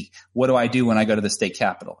Mississippi. What do I do when I go to the state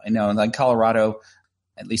capitol? I know in Colorado,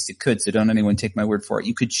 at least it could, so don't anyone take my word for it.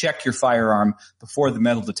 You could check your firearm before the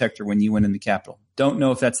metal detector when you went in the Capitol. Don't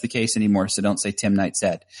know if that's the case anymore, so don't say Tim Knight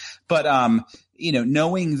said. But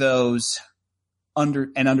knowing those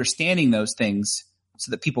understanding those things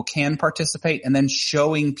so that people can participate, and then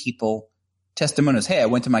showing people testimonials. Hey, I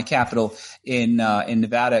went to my Capitol in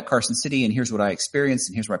Nevada at Carson City, and here's what I experienced,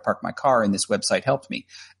 and here's where I parked my car, and this website helped me.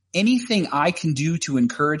 Anything I can do to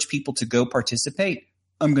encourage people to go participate,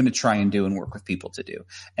 I'm going to try and do and work with people to do.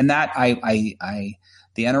 And that the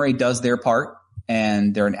NRA does their part,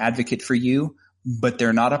 and they're an advocate for you, but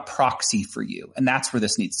they're not a proxy for you. And that's where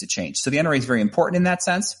this needs to change. So the NRA is very important in that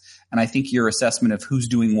sense. And I think your assessment of who's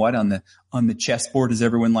doing what on the chessboard, as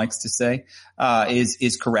everyone likes to say,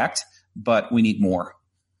 is correct, but we need more.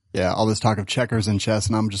 Yeah. All this talk of checkers and chess,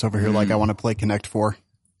 and I'm just over here like, I want to play Connect 4.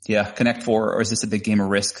 Yeah. Connect 4. Or is this a big game of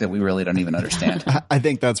Risk that we really don't even understand? I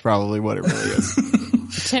think that's probably what it really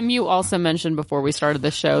is. Tim, you also mentioned before we started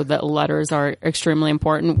the show that letters are extremely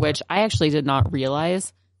important, which I actually did not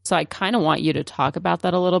realize. So I kind of want you to talk about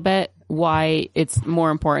that a little bit, why it's more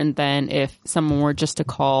important than if someone were just to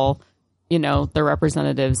call, their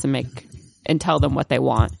representatives and tell them what they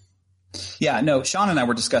want. Yeah, no, Sean and I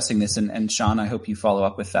were discussing this, and Sean, I hope you follow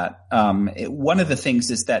up with that. One of the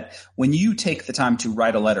things is that when you take the time to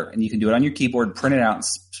write a letter, and you can do it on your keyboard, print it out, and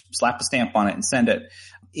slap a stamp on it and send it,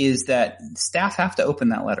 is that staff have to open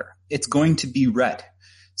that letter. It's going to be read.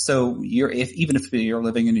 So even if you're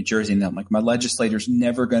living in New Jersey and I'm like, my legislator's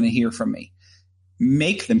never going to hear from me,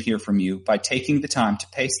 make them hear from you by taking the time to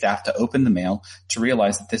pay staff to open the mail, to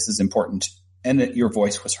realize that this is important and that your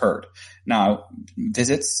voice was heard. Now,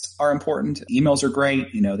 visits are important. Emails are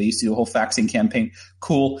great. They used to do a whole faxing campaign.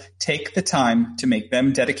 Cool. Take the time to make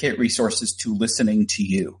them dedicate resources to listening to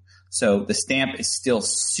you. So the stamp is still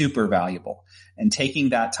super valuable. And taking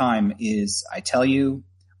that time is, I tell you,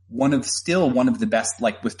 one of the best,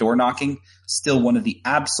 like with door knocking, still one of the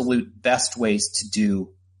absolute best ways to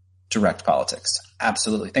do direct politics.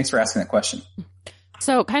 Absolutely. Thanks for asking that question.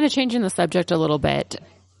 So kind of changing the subject a little bit,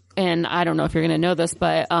 and I don't know if you're going to know this,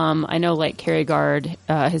 but I know like Kerry Guard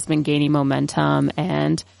has been gaining momentum,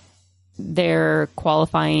 and they're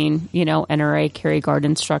qualifying, NRA Kerry Guard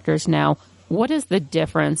instructors now. What is the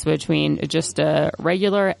difference between just a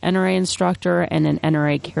regular NRA instructor and an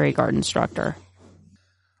NRA Kerry Guard instructor?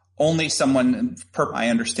 Only someone, per my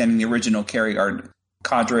understanding, the original Kerry Guard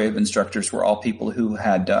cadre of instructors were all people who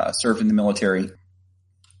had served in the military.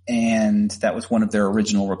 And that was one of their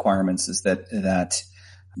original requirements, is that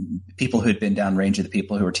people who had been downrange are the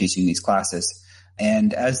people who were teaching these classes.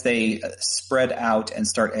 And as they spread out and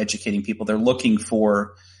start educating people, they're looking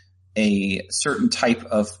for a certain type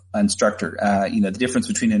of instructor. The difference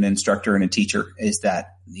between an instructor and a teacher is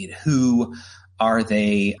that who are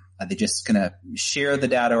they Are they just going to share the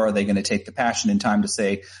data, or are they going to take the passion and time to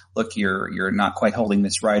say, look, you're not quite holding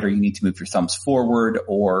this right, or you need to move your thumbs forward,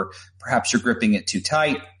 or perhaps you're gripping it too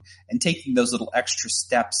tight, and taking those little extra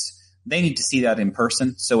steps. They need to see that in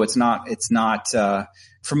person. So it's not,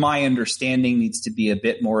 from my understanding, needs to be a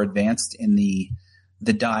bit more advanced in the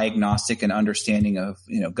diagnostic and understanding of,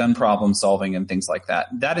 gun problem solving and things like that.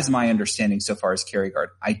 That is my understanding so far as CarryGuard.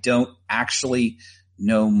 I don't actually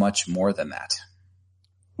know much more than that.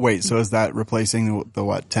 Wait, so is that replacing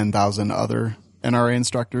the 10,000 other NRA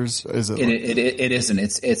instructors? Is it? It isn't.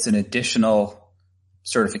 It's an additional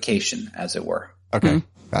certification, as it were. Okay,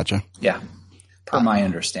 Gotcha. Yeah, per my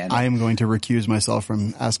understanding. I am going to recuse myself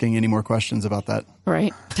from asking any more questions about that.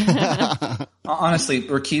 Right. Honestly,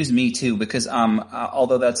 recuse me too, because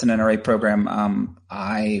although that's an NRA program,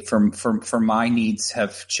 I for my needs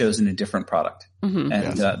have chosen a different product,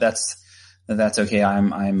 and yes. That's okay.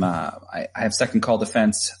 I have Second Call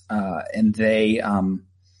Defense, and they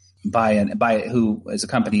by who is a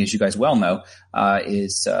company, as you guys well know,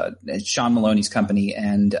 is Sean Maloney's company,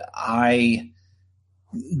 and I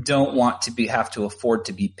don't want to have to afford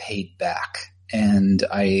to be paid back. And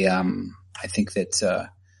I think that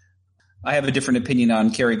I have a different opinion on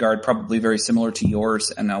CarryGuard, probably very similar to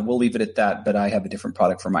yours, and we'll leave it at that. But I have a different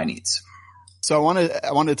product for my needs. So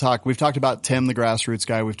I wanted to talk. We've talked about Tim, the grassroots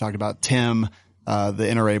guy. We've talked about Tim, the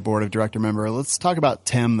NRA board of director member. Let's talk about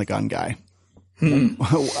Tim, the gun guy.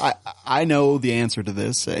 I know the answer to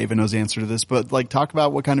this. Ava knows the answer to this, but talk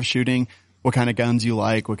about what kind of shooting, what kind of guns you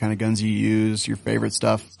like, what kind of guns you use, your favorite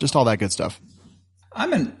stuff, just all that good stuff.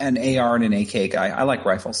 I'm an AR and an AK guy. I like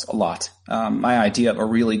rifles a lot. My idea of a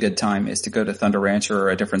really good time is to go to Thunder Ranch or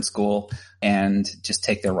a different school and just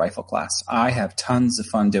take their rifle class. I have tons of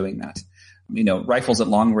fun doing that. Rifles at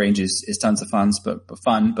long range is tons of fun,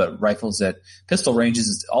 but rifles at pistol ranges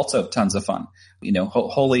is also tons of fun.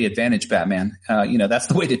 Holy advantage, Batman. That's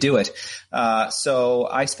the way to do it. So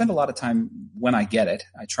I spend a lot of time when I get it.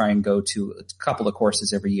 I try and go to a couple of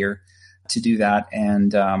courses every year to do that.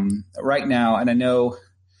 And, right now, and I know,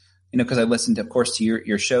 cause I listened of course to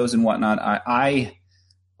your shows and whatnot.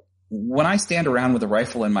 When I stand around with a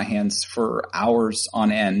rifle in my hands for hours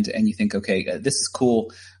on end and you think, okay, this is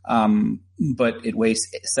cool. But it weighs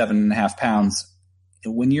 7.5 pounds.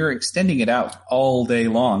 When you're extending it out all day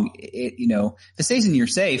long, if it stays in your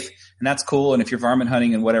safe, and that's cool. And if you're varmint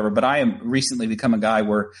hunting and whatever, but I am recently become a guy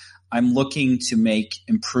where I'm looking to make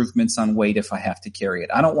improvements on weight if I have to carry it.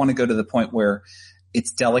 I don't want to go to the point where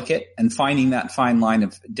it's delicate, and finding that fine line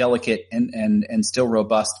of delicate and still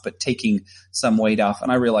robust, but taking some weight off. And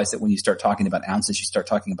I realize that when you start talking about ounces, you start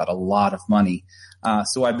talking about a lot of money.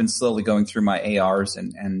 So I've been slowly going through my ARs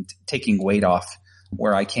and taking weight off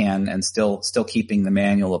where I can, and still keeping the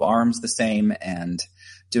manual of arms the same and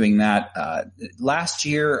doing that. Last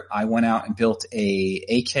year I went out and built a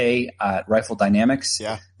AK at Rifle Dynamics.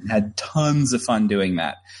 Yeah. And had tons of fun doing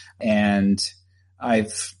that. And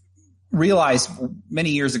I've realized many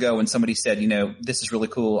years ago when somebody said, this is really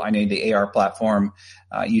cool. I need the AR platform.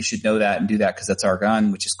 You should know that and do that because that's our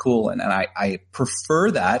gun, which is cool. And I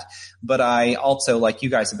prefer that. But I also, like you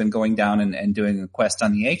guys, have been going down and doing a quest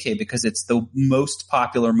on the AK because it's the most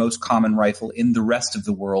popular, most common rifle in the rest of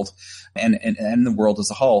the world and the world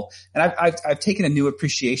as a whole. And I've taken a new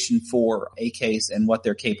appreciation for AKs and what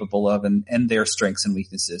they're capable of and their strengths and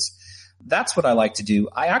weaknesses. That's what I like to do.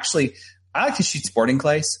 I like to shoot sporting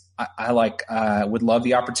clays. I would love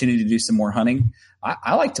the opportunity to do some more hunting.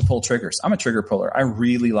 I like to pull triggers. I'm a trigger puller. I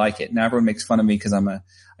really like it. Now everyone makes fun of me because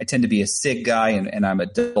I tend to be a SIG guy and I'm a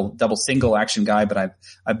double single action guy, but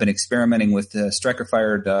I've been experimenting with striker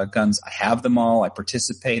fired guns. I have them all. I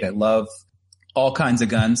participate. I love all kinds of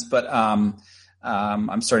guns, but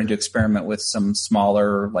I'm starting to experiment with some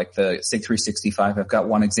smaller, like the SIG 365. I've got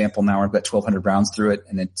one example now. I've got 1,200 rounds through it,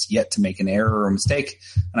 and it's yet to make an error or a mistake,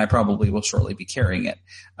 and I probably will shortly be carrying it.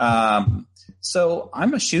 So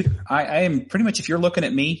I'm a shooter. I am pretty much, if you're looking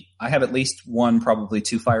at me, I have at least one, probably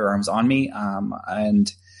two firearms on me.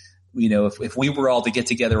 And if we were all to get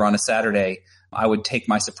together on a Saturday, I would take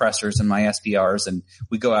my suppressors and my SBRs and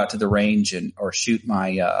we go out to the range or shoot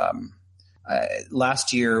my,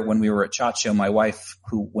 last year when we were at SHOT Show, my wife,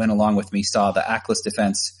 who went along with me, saw the Atlas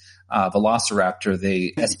Defense Velociraptor,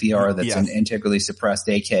 the SBR that's an integrally suppressed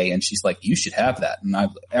AK, and she's like, "You should have that." And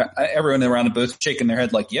everyone around the booth shaking their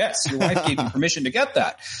head like, "Yes, your wife gave me permission to get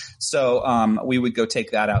that." So we would go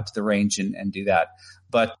take that out to the range and do that.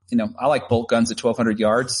 But I like bolt guns at 1,200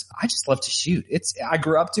 yards. I just love to shoot. I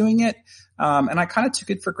grew up doing it. And I kind of took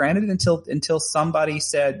it for granted until somebody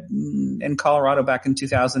said in Colorado back in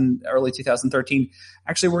early 2013,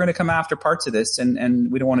 actually, we're going to come after parts of this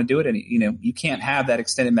and we don't want to do it. You can't have that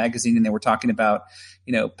extended magazine. And they were talking about,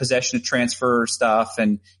 possession of transfer stuff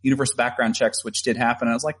and universal background checks, which did happen.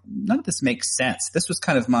 And I was like, none of this makes sense. This was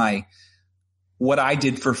kind of what I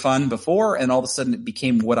did for fun before. And all of a sudden it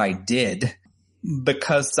became what I did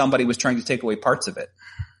because somebody was trying to take away parts of it.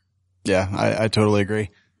 Yeah, I totally agree.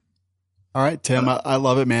 All right, Tim, I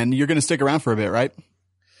love it, man. You're going to stick around for a bit, right?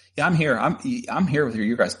 Yeah, I'm here. I'm here with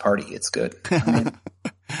your guys' party. It's good.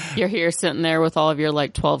 You're here sitting there with all of your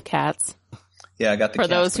 12 cats. Yeah, I got the For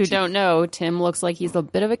cats, those who don't know, Tim looks like he's a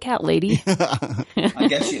bit of a cat lady. I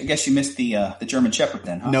guess you missed the German Shepherd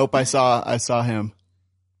then, huh? Nope, I saw him.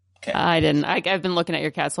 Okay. I didn't. I've been looking at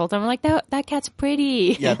your cats the whole time. I'm like, that cat's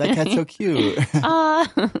pretty. Yeah, that cat's so cute.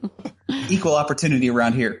 Equal opportunity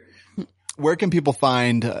around here. Where can people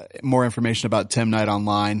find more information about Tim Knight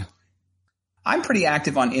online? I'm pretty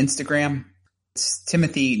active on Instagram. It's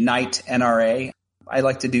Timothy Knight NRA. I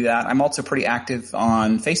like to do that. I'm also pretty active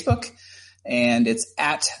on Facebook, and it's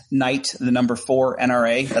at Knight, the number 4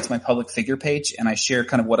 NRA. That's my public figure page, and I share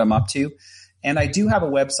kind of what I'm up to. And I do have a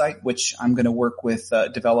website, which I'm going to work with a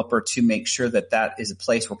developer to make sure that is a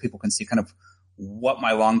place where people can see kind of what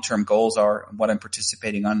my long-term goals are and what I'm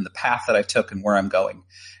participating on, the path that I took and where I'm going.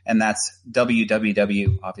 And that's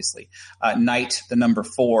www, obviously, Knight, the number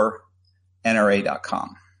 4,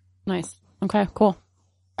 NRA.com. Nice. Okay, cool.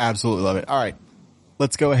 Absolutely love it. All right.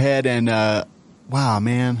 Let's go ahead and, wow,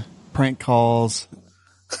 man, prank calls.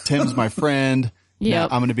 Tim's my friend. Yeah,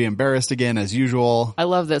 I'm going to be embarrassed again as usual. I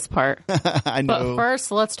love this part. I know. But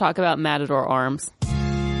first, let's talk about Matador Arms.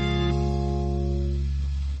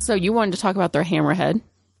 So you wanted to talk about their hammerhead.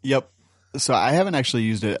 Yep. So I haven't actually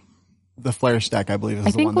used it. The flare stack, I believe,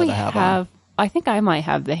 is the one that I have on. I think I might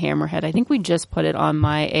have the hammerhead. I think we just put it on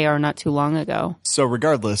my AR not too long ago. So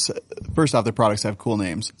regardless, first off, their products have cool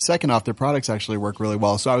names. Second off, their products actually work really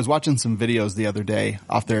well. So I was watching some videos the other day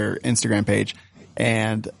off their Instagram page,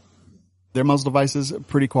 and their muzzle devices,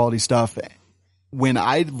 pretty quality stuff. When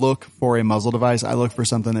I look for a muzzle device, I look for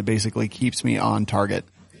something that basically keeps me on target.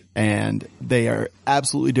 And they are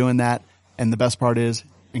absolutely doing that. And the best part is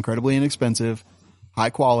incredibly inexpensive, high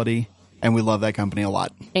quality, and we love that company a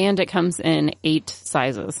lot. And it comes in 8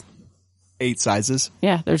 sizes. 8 sizes?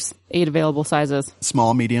 Yeah, there's 8 available sizes.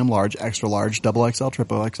 Small, medium, large, extra large, double XL,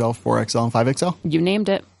 triple XL, 4XL, and 5XL? You named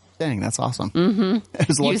it. Dang, that's awesome. Mm-hmm. It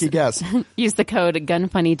was a lucky guess. Use the code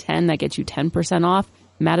GUNFUNNY10 that gets you 10% off.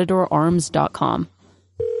 MatadorArms.com.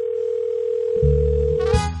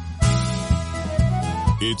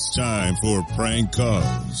 It's time for prank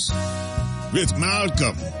calls with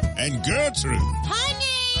Malcolm and Gertrude. Honey!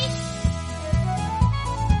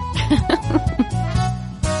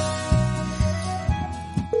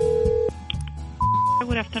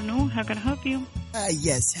 Good afternoon. How can I help you?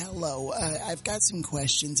 Yes, hello. I've got some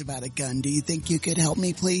questions about a gun. Do you think you could help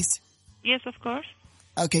me, please? Yes, of course.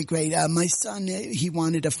 Okay, great. My son, he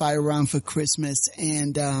wanted a firearm for Christmas,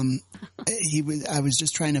 and I was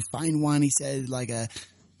just trying to find one. He said like a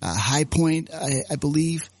High Point, I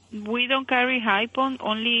believe. We don't carry High Point.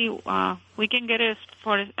 Only we can get it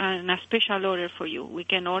for a special order for you. We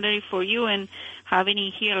can order it for you and have it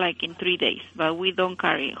in here like in 3 days. But we don't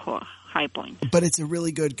carry High Point. But it's a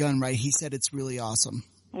really good gun, right? He said it's really awesome.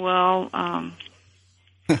 Well,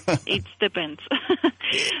 it depends.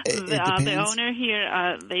 The owner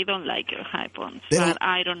here, they don't like High Points, but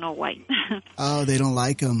I don't know why. Oh, they don't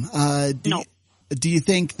like them. No. Do you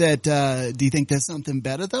think there's something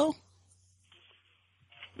better though?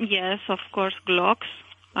 Yes, of course, Glocks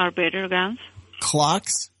are better guns.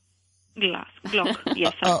 Clocks? Glock,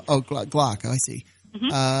 yes. Glock, I see.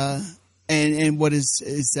 Mm-hmm. And what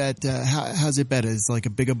is that, how's it better? Is it like a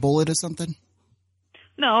bigger bullet or something?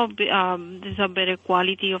 No, there's a better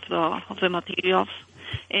quality of the materials,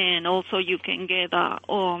 and also you can get a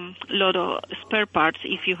lot of spare parts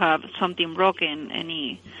if you have something broken,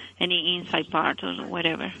 any inside part or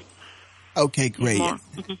whatever. Okay, great.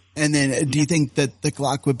 Mm-hmm. And then, do you think that the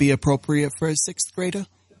Glock would be appropriate for a 6th grader?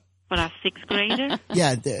 For a 6th grader?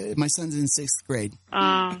 Yeah, my son's in 6th grade.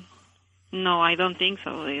 No, I don't think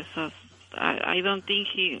so. I don't think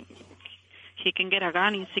he can get a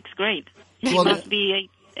gun in 6th grade. He must be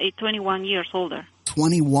 21 years older.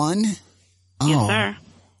 21? Oh. Yes, sir.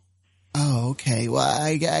 Oh, okay. Well,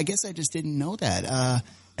 I guess I just didn't know that.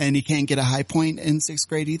 And he can't get a High Point in 6th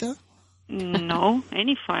grade either? No,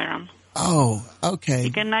 any firearm. Oh, okay. He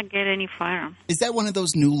cannot get any firearm. Is that one of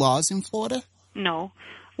those new laws in Florida? No.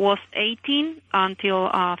 Was 18 until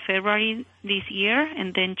February this year,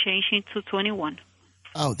 and then changed it to 21.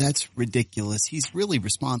 Oh, that's ridiculous. He's really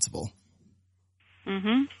responsible.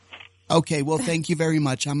 Mm-hmm. Okay, well, thank you very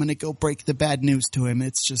much. I'm going to go break the bad news to him.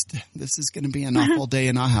 It's just, this is going to be an awful day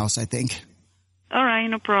in our house, I think. All right,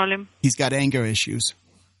 no problem. He's got anger issues.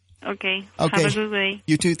 Okay. Okay. Have a good day.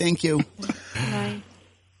 You too, thank you. Bye.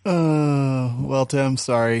 Well, Tim,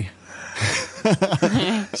 sorry.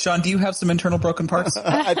 Sean, do you have some internal broken parts?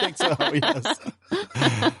 I think so,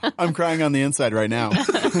 yes. I'm crying on the inside right now.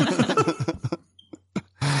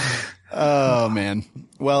 Oh, man.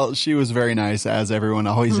 Well, she was very nice, as everyone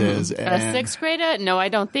always is. A And sixth grader? No, I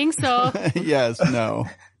don't think so. yes, no.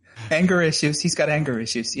 Anger issues. He's got anger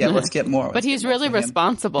issues. Yeah, let's get more. But he's really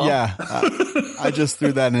responsible. Yeah. I just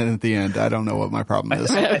threw that in at the end. I don't know what my problem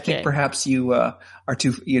is. I Okay. think perhaps you are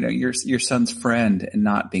too, your son's friend and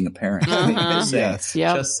not being a parent. Just saying. Yes.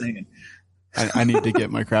 Yep. Just saying. I need to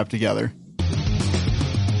get my crap together.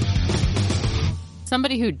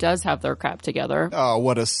 Somebody who does have their crap together, Oh,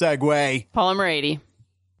 what a segue. Paula Morady.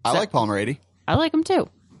 I like Paul Morady. I like them too.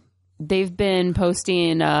 They've been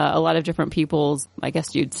posting a lot of different people's, I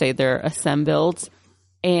guess you'd say their assembleds.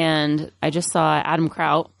 And I just saw Adam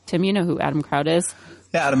Kraut. Tim, you know who Adam Kraut is.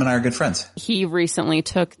 Yeah, Adam and I are good friends. He recently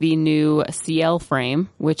took the new CL frame,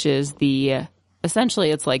 which is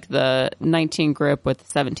essentially it's like the 19 grip with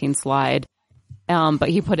 17 slide. But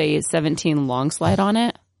he put a 17 long slide on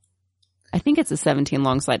it. I think it's a 17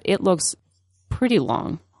 long slide. It looks pretty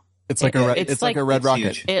long. It's like It's like like- a red it's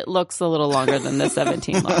rocket. huge. It looks a little longer than the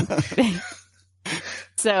 17 long.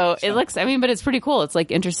 So it looks, but it's pretty cool. It's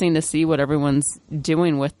like interesting to see what everyone's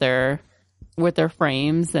doing with their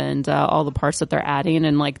frames and all the parts that they're adding.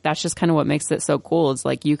 And like, that's just kind of what makes it so cool. It's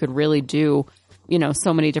like you could really do,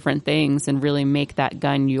 so many different things and really make that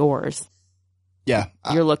gun yours. Yeah.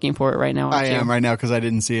 You're looking for it right now, I aren't you? am right now because I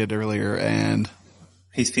didn't see it earlier. And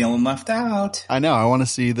He's feeling left out. I know. I want to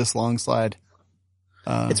see this long slide.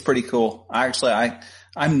 It's pretty cool.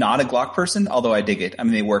 I'm not a Glock person, although I dig it. I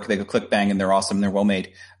mean, they work, they go click bang, and they're awesome. They're well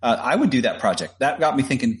made. I would do that project. That got me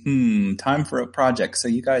thinking, time for a project. So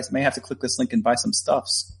you guys may have to click this link and buy some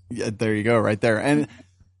stuffs. Yeah, there you go, right there. And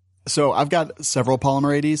so I've got several Paula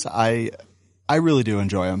Moradys. I really do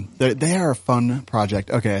enjoy them. They are a fun project.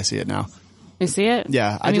 Okay, I see it now. You see it?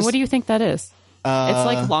 Yeah, I mean, what do you think that is? It's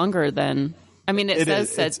like longer than, it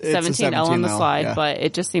is. says It's a 17L on the 17L, slide, yeah. but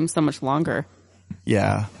it just seems so much longer.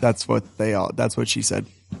 Yeah, that's what she said.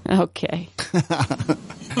 Okay.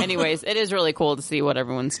 Anyways, it is really cool to see what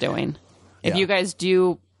everyone's doing. If Yeah. you guys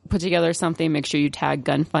do put together something, make sure you tag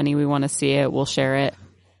Gun Funny. We want to see it. We'll share it.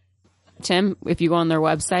 Tim, if you go on their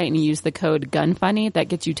website and you use the code GUNFUNNY, that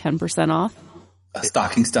gets you 10% off. A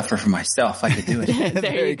stocking stuffer for myself. I could do it.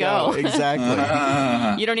 There you go.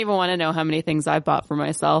 Exactly. You don't even want to know how many things I bought for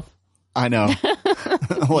myself. I know.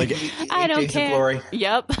 Like, I don't Days of care. Glory.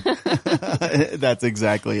 Yep. that's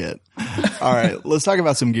exactly it. All right, let's talk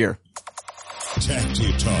about some gear.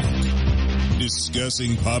 Tacti Talk.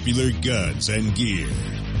 Discussing popular guns and gear.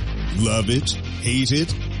 Love it? Hate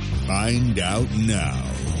it? Find out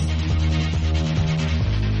now.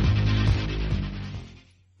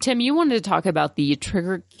 Tim, you wanted to talk about the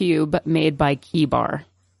trigger cube made by Keybar.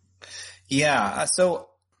 Yeah. So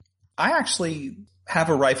I actually have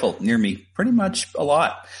a rifle near me pretty much a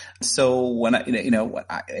lot. So when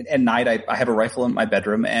at night I have a rifle in my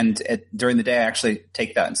bedroom, and during the day I actually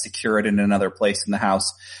take that and secure it in another place in the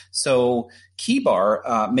house. So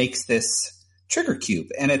Keybar makes this trigger cube,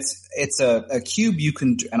 and it's a cube you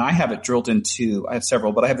can, and I have it drilled into, I have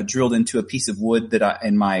several, but I have it drilled into a piece of wood that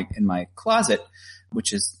in my closet,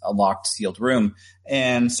 which is a locked, sealed room.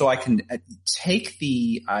 And so I can take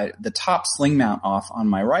the top sling mount off on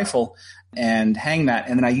my rifle and hang that.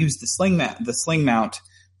 And then I use the sling mount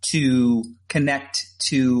to connect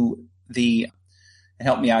to and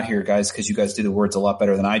help me out here, guys, because you guys do the words a lot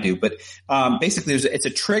better than I do. But basically it's a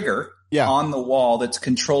trigger on the wall that's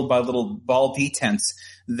controlled by little ball detents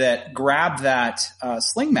that grab that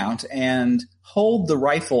sling mount and hold the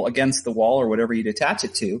rifle against the wall or whatever you'd attach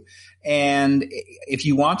it to. And if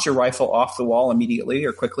you want your rifle off the wall immediately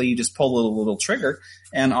or quickly, you just pull a little trigger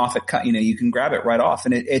and off it cut, you can grab it right off.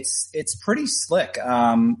 And it's pretty slick.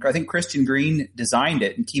 I think Christian Green designed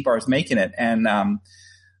it and Keybar's making it. And,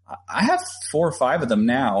 I have 4 or 5 of them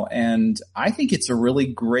now. And I think it's a really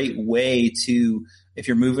great way to, if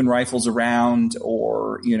you're moving rifles around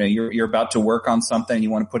or, you're about to work on something and you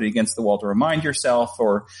want to put it against the wall to remind yourself,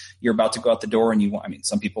 or you're about to go out the door and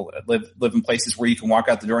some people live in places where you can walk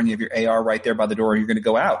out the door and you have your AR right there by the door and you're going to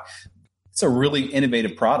go out. It's a really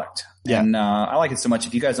innovative product. Yeah. And, I like it so much.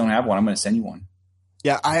 If you guys don't have one, I'm going to send you one.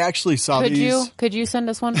 Yeah, I actually saw these. Could you send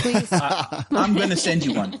us one, please? I'm going to send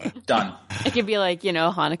you one. Done. It could be like,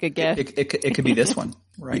 Hanukkah gift. It could be this one.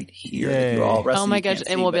 right here. Yay. You all, rest Oh of my you gosh. can't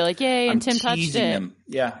And see, we'll be but like, yay, and I'm Tim touched teasing it. him.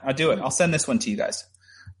 Yeah, I'll do it. I'll send this one to you guys.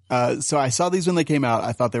 So I saw these when they came out.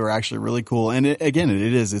 I thought they were actually really cool. And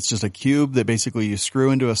it's just a cube that basically you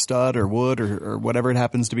screw into a stud or wood or whatever it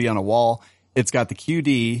happens to be on a wall. It's got the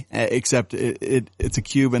QD, except it's a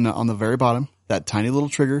cube and on the very bottom, that tiny little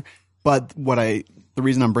trigger. But the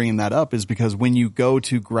reason I'm bringing that up is because when you go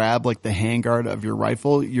to grab like the handguard of your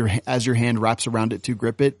rifle, as your hand wraps around it to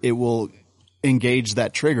grip it, it will engage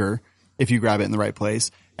that trigger if you grab it in the right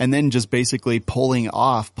place. And then just basically pulls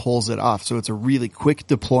it off. So it's a really quick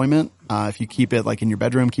deployment. If you keep it like in your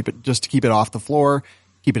bedroom, keep it off the floor,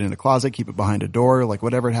 keep it in a closet, keep it behind a door, like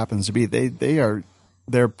whatever it happens to be.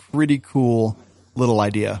 They're pretty cool little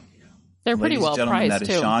idea. They're pretty Ladies well and gentlemen, priced that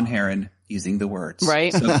too. is Sean Heron using the words.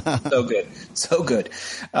 Right. So good. So good.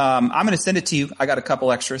 I'm going to send it to you. I got a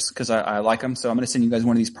couple extras because I like them. So I'm going to send you guys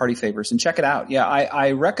one of these party favors and check it out. Yeah.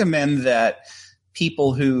 I recommend that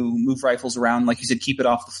people who move rifles around, like you said, keep it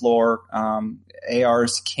off the floor.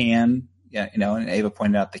 ARs can, and Ava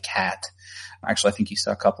pointed out the cat. Actually, I think you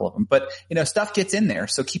saw a couple of them, but stuff gets in there.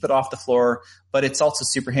 So keep it off the floor, but it's also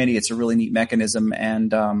super handy. It's a really neat mechanism.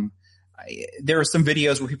 And, there are some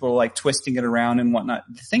videos where people are like twisting it around and whatnot.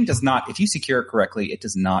 The thing does not, if you secure it correctly, it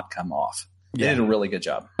does not come off. They did a really good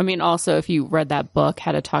job. I mean, also, if you read that book,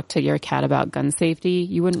 How to Talk to Your Cat About Gun Safety,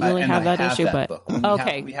 you wouldn't really have that issue. But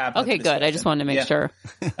okay, we have okay, good. I just wanted to make sure.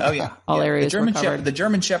 Oh yeah, all areas were covered. The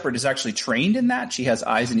German Shepherd is actually trained in that. She has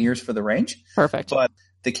eyes and ears for the range. Perfect. But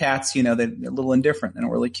the cats, they're a little indifferent. They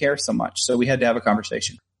don't really care so much. So we had to have a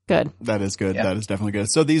conversation. Good. That is good. Yeah. That is definitely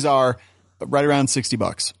good. So these are right around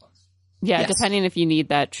 $60. Yeah, Yes. depending if you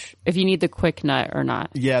need if you need the quick nut or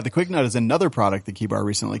not. Yeah, the Quick Nut is another product that KeyBar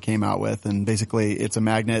recently came out with, and basically it's a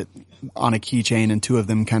magnet on a keychain, and two of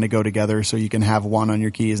them kind of go together, so you can have one on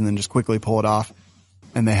your keys and then just quickly pull it off.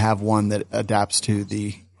 And they have one that adapts to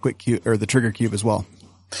the quick cube or the trigger cube as well.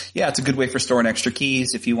 Yeah, it's a good way for storing extra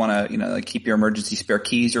keys if you want to, like keep your emergency spare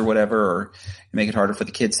keys or whatever, or make it harder for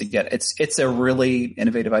the kids to get. It's a really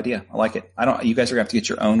innovative idea. I like it. You guys are gonna have to get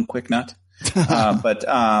your own Quick Nut. But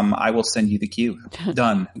I will send you the cue.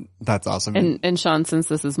 Done. That's awesome. And Sean, since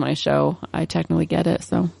this is my show, I technically get it.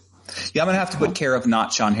 So Yeah, I'm gonna have to put care of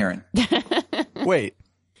not Sean Heron. Wait,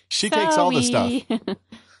 she takes all the stuff.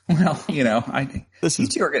 Well, you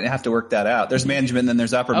two are gonna have to work that out. There's management, and then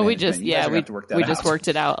there's upper management. we just worked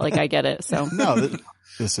it out. Like I get it. So No,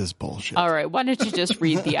 this is bullshit. all right, why don't you just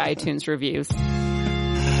read the iTunes reviews?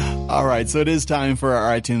 All right, so it is time for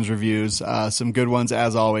our iTunes reviews. Some good ones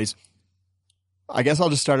as always. I guess I'll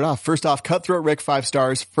just start it off. First off, Cutthroat Rick, 5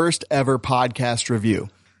 stars, first ever podcast review.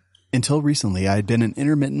 Until recently, I had been an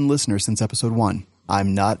intermittent listener since episode 1.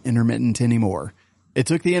 I'm not intermittent anymore. It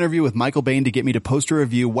took the interview with Michael Bain to get me to post a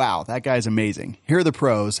review. Wow, that guy's amazing. Here are the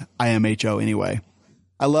pros. IMHO anyway.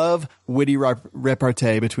 I love witty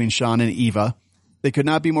repartee between Sean and Eva. They could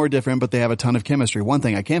not be more different, but they have a ton of chemistry. One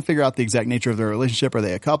thing, I can't figure out the exact nature of their relationship. Are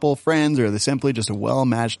they a couple, friends, or are they simply just a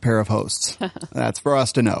well-matched pair of hosts? That's for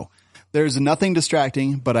us to know. There's nothing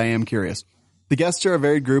distracting, but I am curious. The guests are a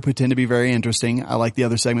varied group who tend to be very interesting. I like the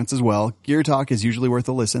other segments as well. Gear Talk is usually worth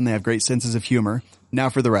a listen. They have great senses of humor. Now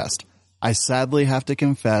for the rest. I sadly have to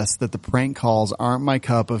confess that the prank calls aren't my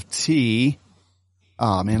cup of tea.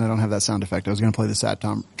 Oh man, I don't have that sound effect. I was going to play the sad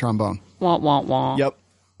trombone. Wah, wah, wah. Yep.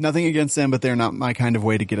 Nothing against them, but they're not my kind of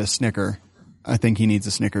way to get a Snicker. I think he needs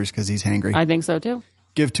a Snickers because he's hangry. I think so too.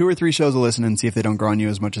 Give 2 or 3 shows a listen and see if they don't grow on you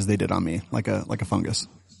as much as they did on me, like a fungus.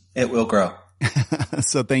 It will grow.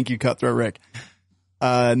 So thank you, Cutthroat Rick.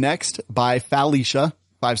 Next, by Felicia,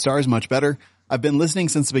 5 stars, much better. I've been listening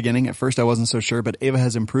since the beginning. At first I wasn't so sure, but Ava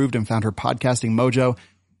has improved and found her podcasting mojo.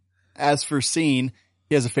 As for Scene,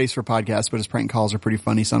 he has a face for podcasts, but his prank calls are pretty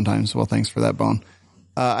funny sometimes. Well, thanks for that, Bone.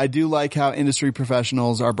 I do like how industry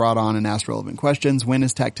professionals are brought on and ask relevant questions. When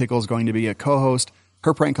is Tactical going to be a co-host?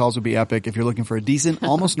 Her prank calls would be epic. If you're looking for a decent,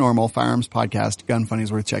 almost normal firearms podcast, Gun Funny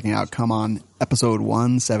is worth checking out. Come on, episode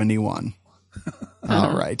 171.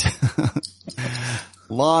 All right.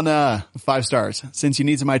 Lana, 5 stars. Since you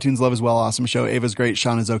need some iTunes love as well, awesome show. Ava's great.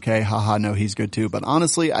 Sean is okay. Haha, no, he's good too. But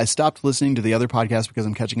honestly, I stopped listening to the other podcast because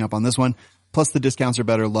I'm catching up on this one. Plus the discounts are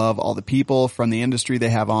better. Love all the people from the industry they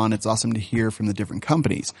have on. It's awesome to hear from the different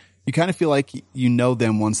companies. You kind of feel like you know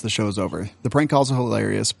them once the show's over. The prank calls are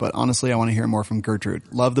hilarious, but honestly, I want to hear more from Gertrude.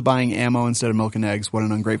 Love the buying ammo instead of milk and eggs. What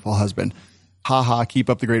an ungrateful husband. Haha, keep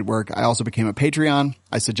up the great work. I also became a Patreon.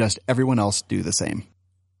 I suggest everyone else do the same.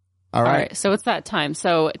 All right. So it's that time.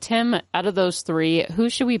 So Tim, out of those 3, who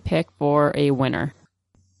should we pick for a winner?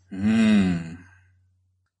 I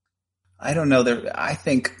don't know. I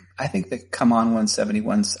think I think the Come On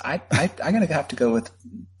 171's, I'm going to have to go with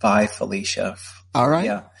Bye Felicia. All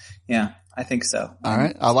right. Yeah, I think so. All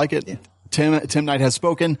right. I like it. Yeah. Tim Knight has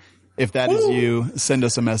spoken. If that is you, send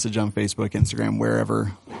us a message on Facebook, Instagram,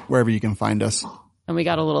 wherever you can find us. And we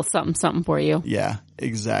got a little something for you. Yeah,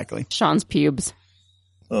 exactly. Sean's pubes.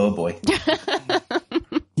 Oh boy.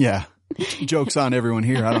 Yeah. Joke's on everyone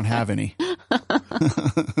here. I don't have any. I'm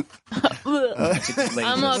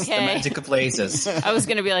okay. The magic of lasers. I was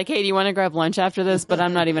going to be like, hey, do you want to grab lunch after this? But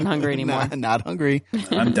I'm not even hungry anymore. Not hungry.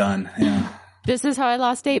 I'm done. Yeah. This is how I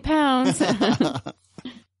lost 8 pounds.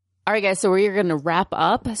 All right, guys, so we're going to wrap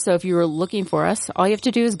up. So if you were looking for us, all you have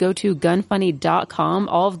to do is go to gunfunny.com.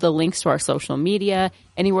 All of the links to our social media,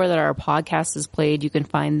 anywhere that our podcast is played, you can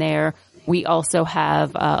find there. We also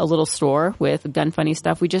have a little store with Gun Funny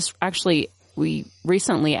stuff. We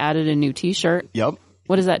recently added a new T-shirt. Yep.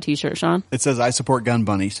 What is that T-shirt, Sean? It says, I support gun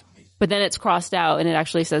bunnies. But then it's crossed out and it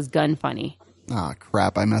actually says Gun Funny. Oh,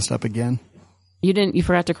 crap. I messed up again. You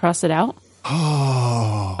forgot to cross it out?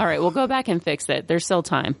 Oh. All right, we'll go back and fix it. There's still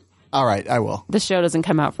time. All right, I will. The show doesn't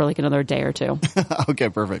come out for like another day or two. Okay,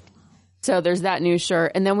 perfect. So there's that new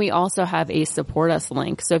shirt. And then we also have a support us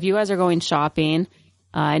link. So if you guys are going shopping,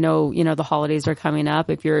 I know, the holidays are coming up.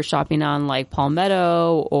 If you're shopping on like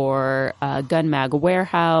Palmetto or Gun Mag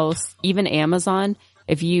Warehouse, even Amazon,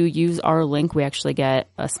 if you use our link, we actually get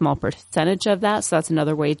a small percentage of that. So that's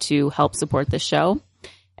another way to help support the show.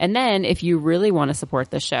 And then if you really want to support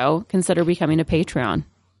the show, consider becoming a Patreon.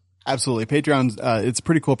 Absolutely. Patreon's, it's a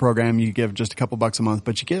pretty cool program. You give just a couple bucks a month,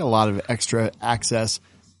 but you get a lot of extra access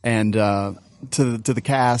and, to the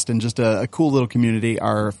cast and just a cool little community.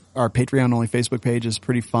 Our Patreon only Facebook page is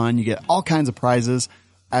pretty fun. You get all kinds of prizes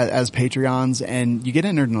as Patreons, and you get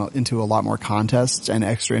entered into a lot more contests and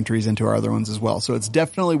extra entries into our other ones as well. So it's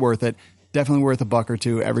definitely worth it. Definitely worth $1 or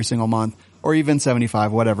 $2 every single month, or even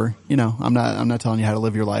 75, whatever. I'm not telling you how to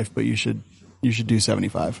live your life, but you should do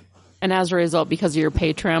 75. And as a result, because of your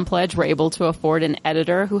Patreon pledge, we're able to afford an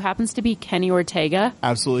editor who happens to be Kenny Ortega.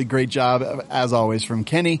 Absolutely. Great job, as always, from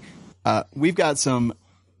Kenny. We've got some,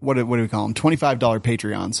 what do we call them? $25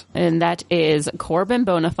 Patreons. And that is Corbin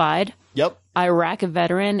Bonafide. Yep. Iraq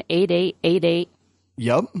Veteran 8888.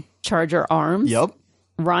 Yep. Charger Arms. Yep.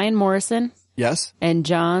 Ryan Morrison. Yes. And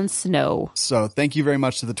John Snow. So thank you very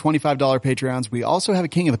much to the $25 Patreons. We also have a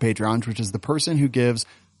King of the Patrons, which is the person who gives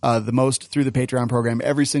the most through the Patreon program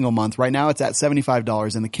every single month. Right now it's at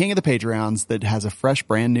 $75, and the King of the Patreons that has a fresh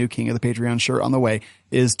brand new King of the Patreon shirt on the way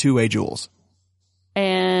is 2A Jules.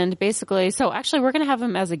 And basically, so actually we're going to have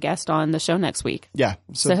him as a guest on the show next week. Yeah.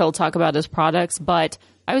 So he'll talk about his products. But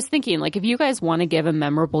I was thinking, like, if you guys want to give a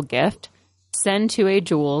memorable gift, send 2A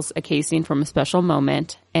Jules a casing from a special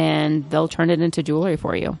moment, and they'll turn it into jewelry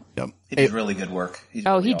for you. Yep. He does really good work. He's he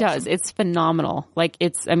really does. awesome. It's phenomenal. Like,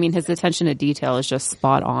 his attention to detail is just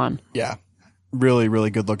spot on. Yeah. Really,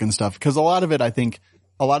 really good looking stuff. Because a lot of it, I think,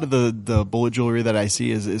 a lot of the bullet jewelry that I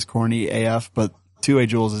see is corny AF, but 2A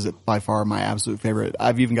Jules is by far my absolute favorite.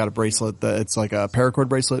 I've even got a bracelet it's like a paracord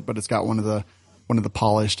bracelet, but it's got one of the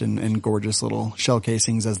polished and gorgeous little shell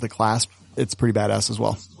casings as the clasp. It's pretty badass as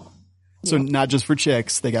well. So not just for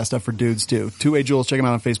chicks, they got stuff for dudes too. 2A Jules, check them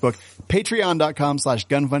out on Facebook.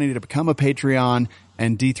 Patreon.com/gunfunny to become a Patreon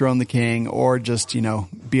and dethrone the king, or just,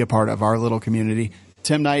 be a part of our little community.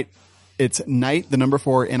 Tim Knight, it's Knight,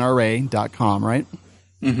 4, NRA.com, right?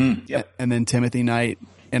 Mm-hmm. Yep. And then Timothy Knight,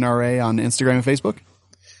 NRA on Instagram and Facebook?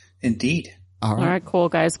 Indeed. All right, cool,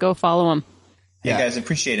 guys. Go follow him. Hey, guys,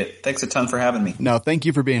 appreciate it. Thanks a ton for having me. No, thank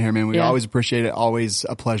you for being here, man. We always appreciate it. Always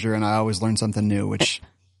a pleasure, and I always learn something new, which...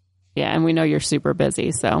 Yeah, and we know you're super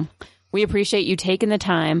busy, so we appreciate you taking the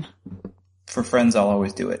time. For friends, I'll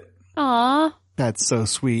always do it. Aw. That's so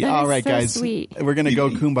sweet. That All is right, so guys. sweet. We're going to go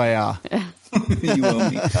kumbaya. You owe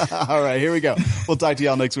me. All right, here we go. We'll talk to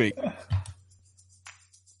y'all next week.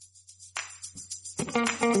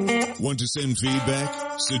 Want to send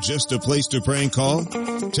feedback? Suggest a place to prank call?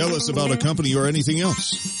 Tell us about a company or anything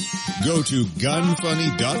else? Go to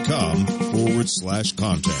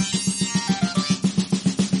gunfunny.com/contact.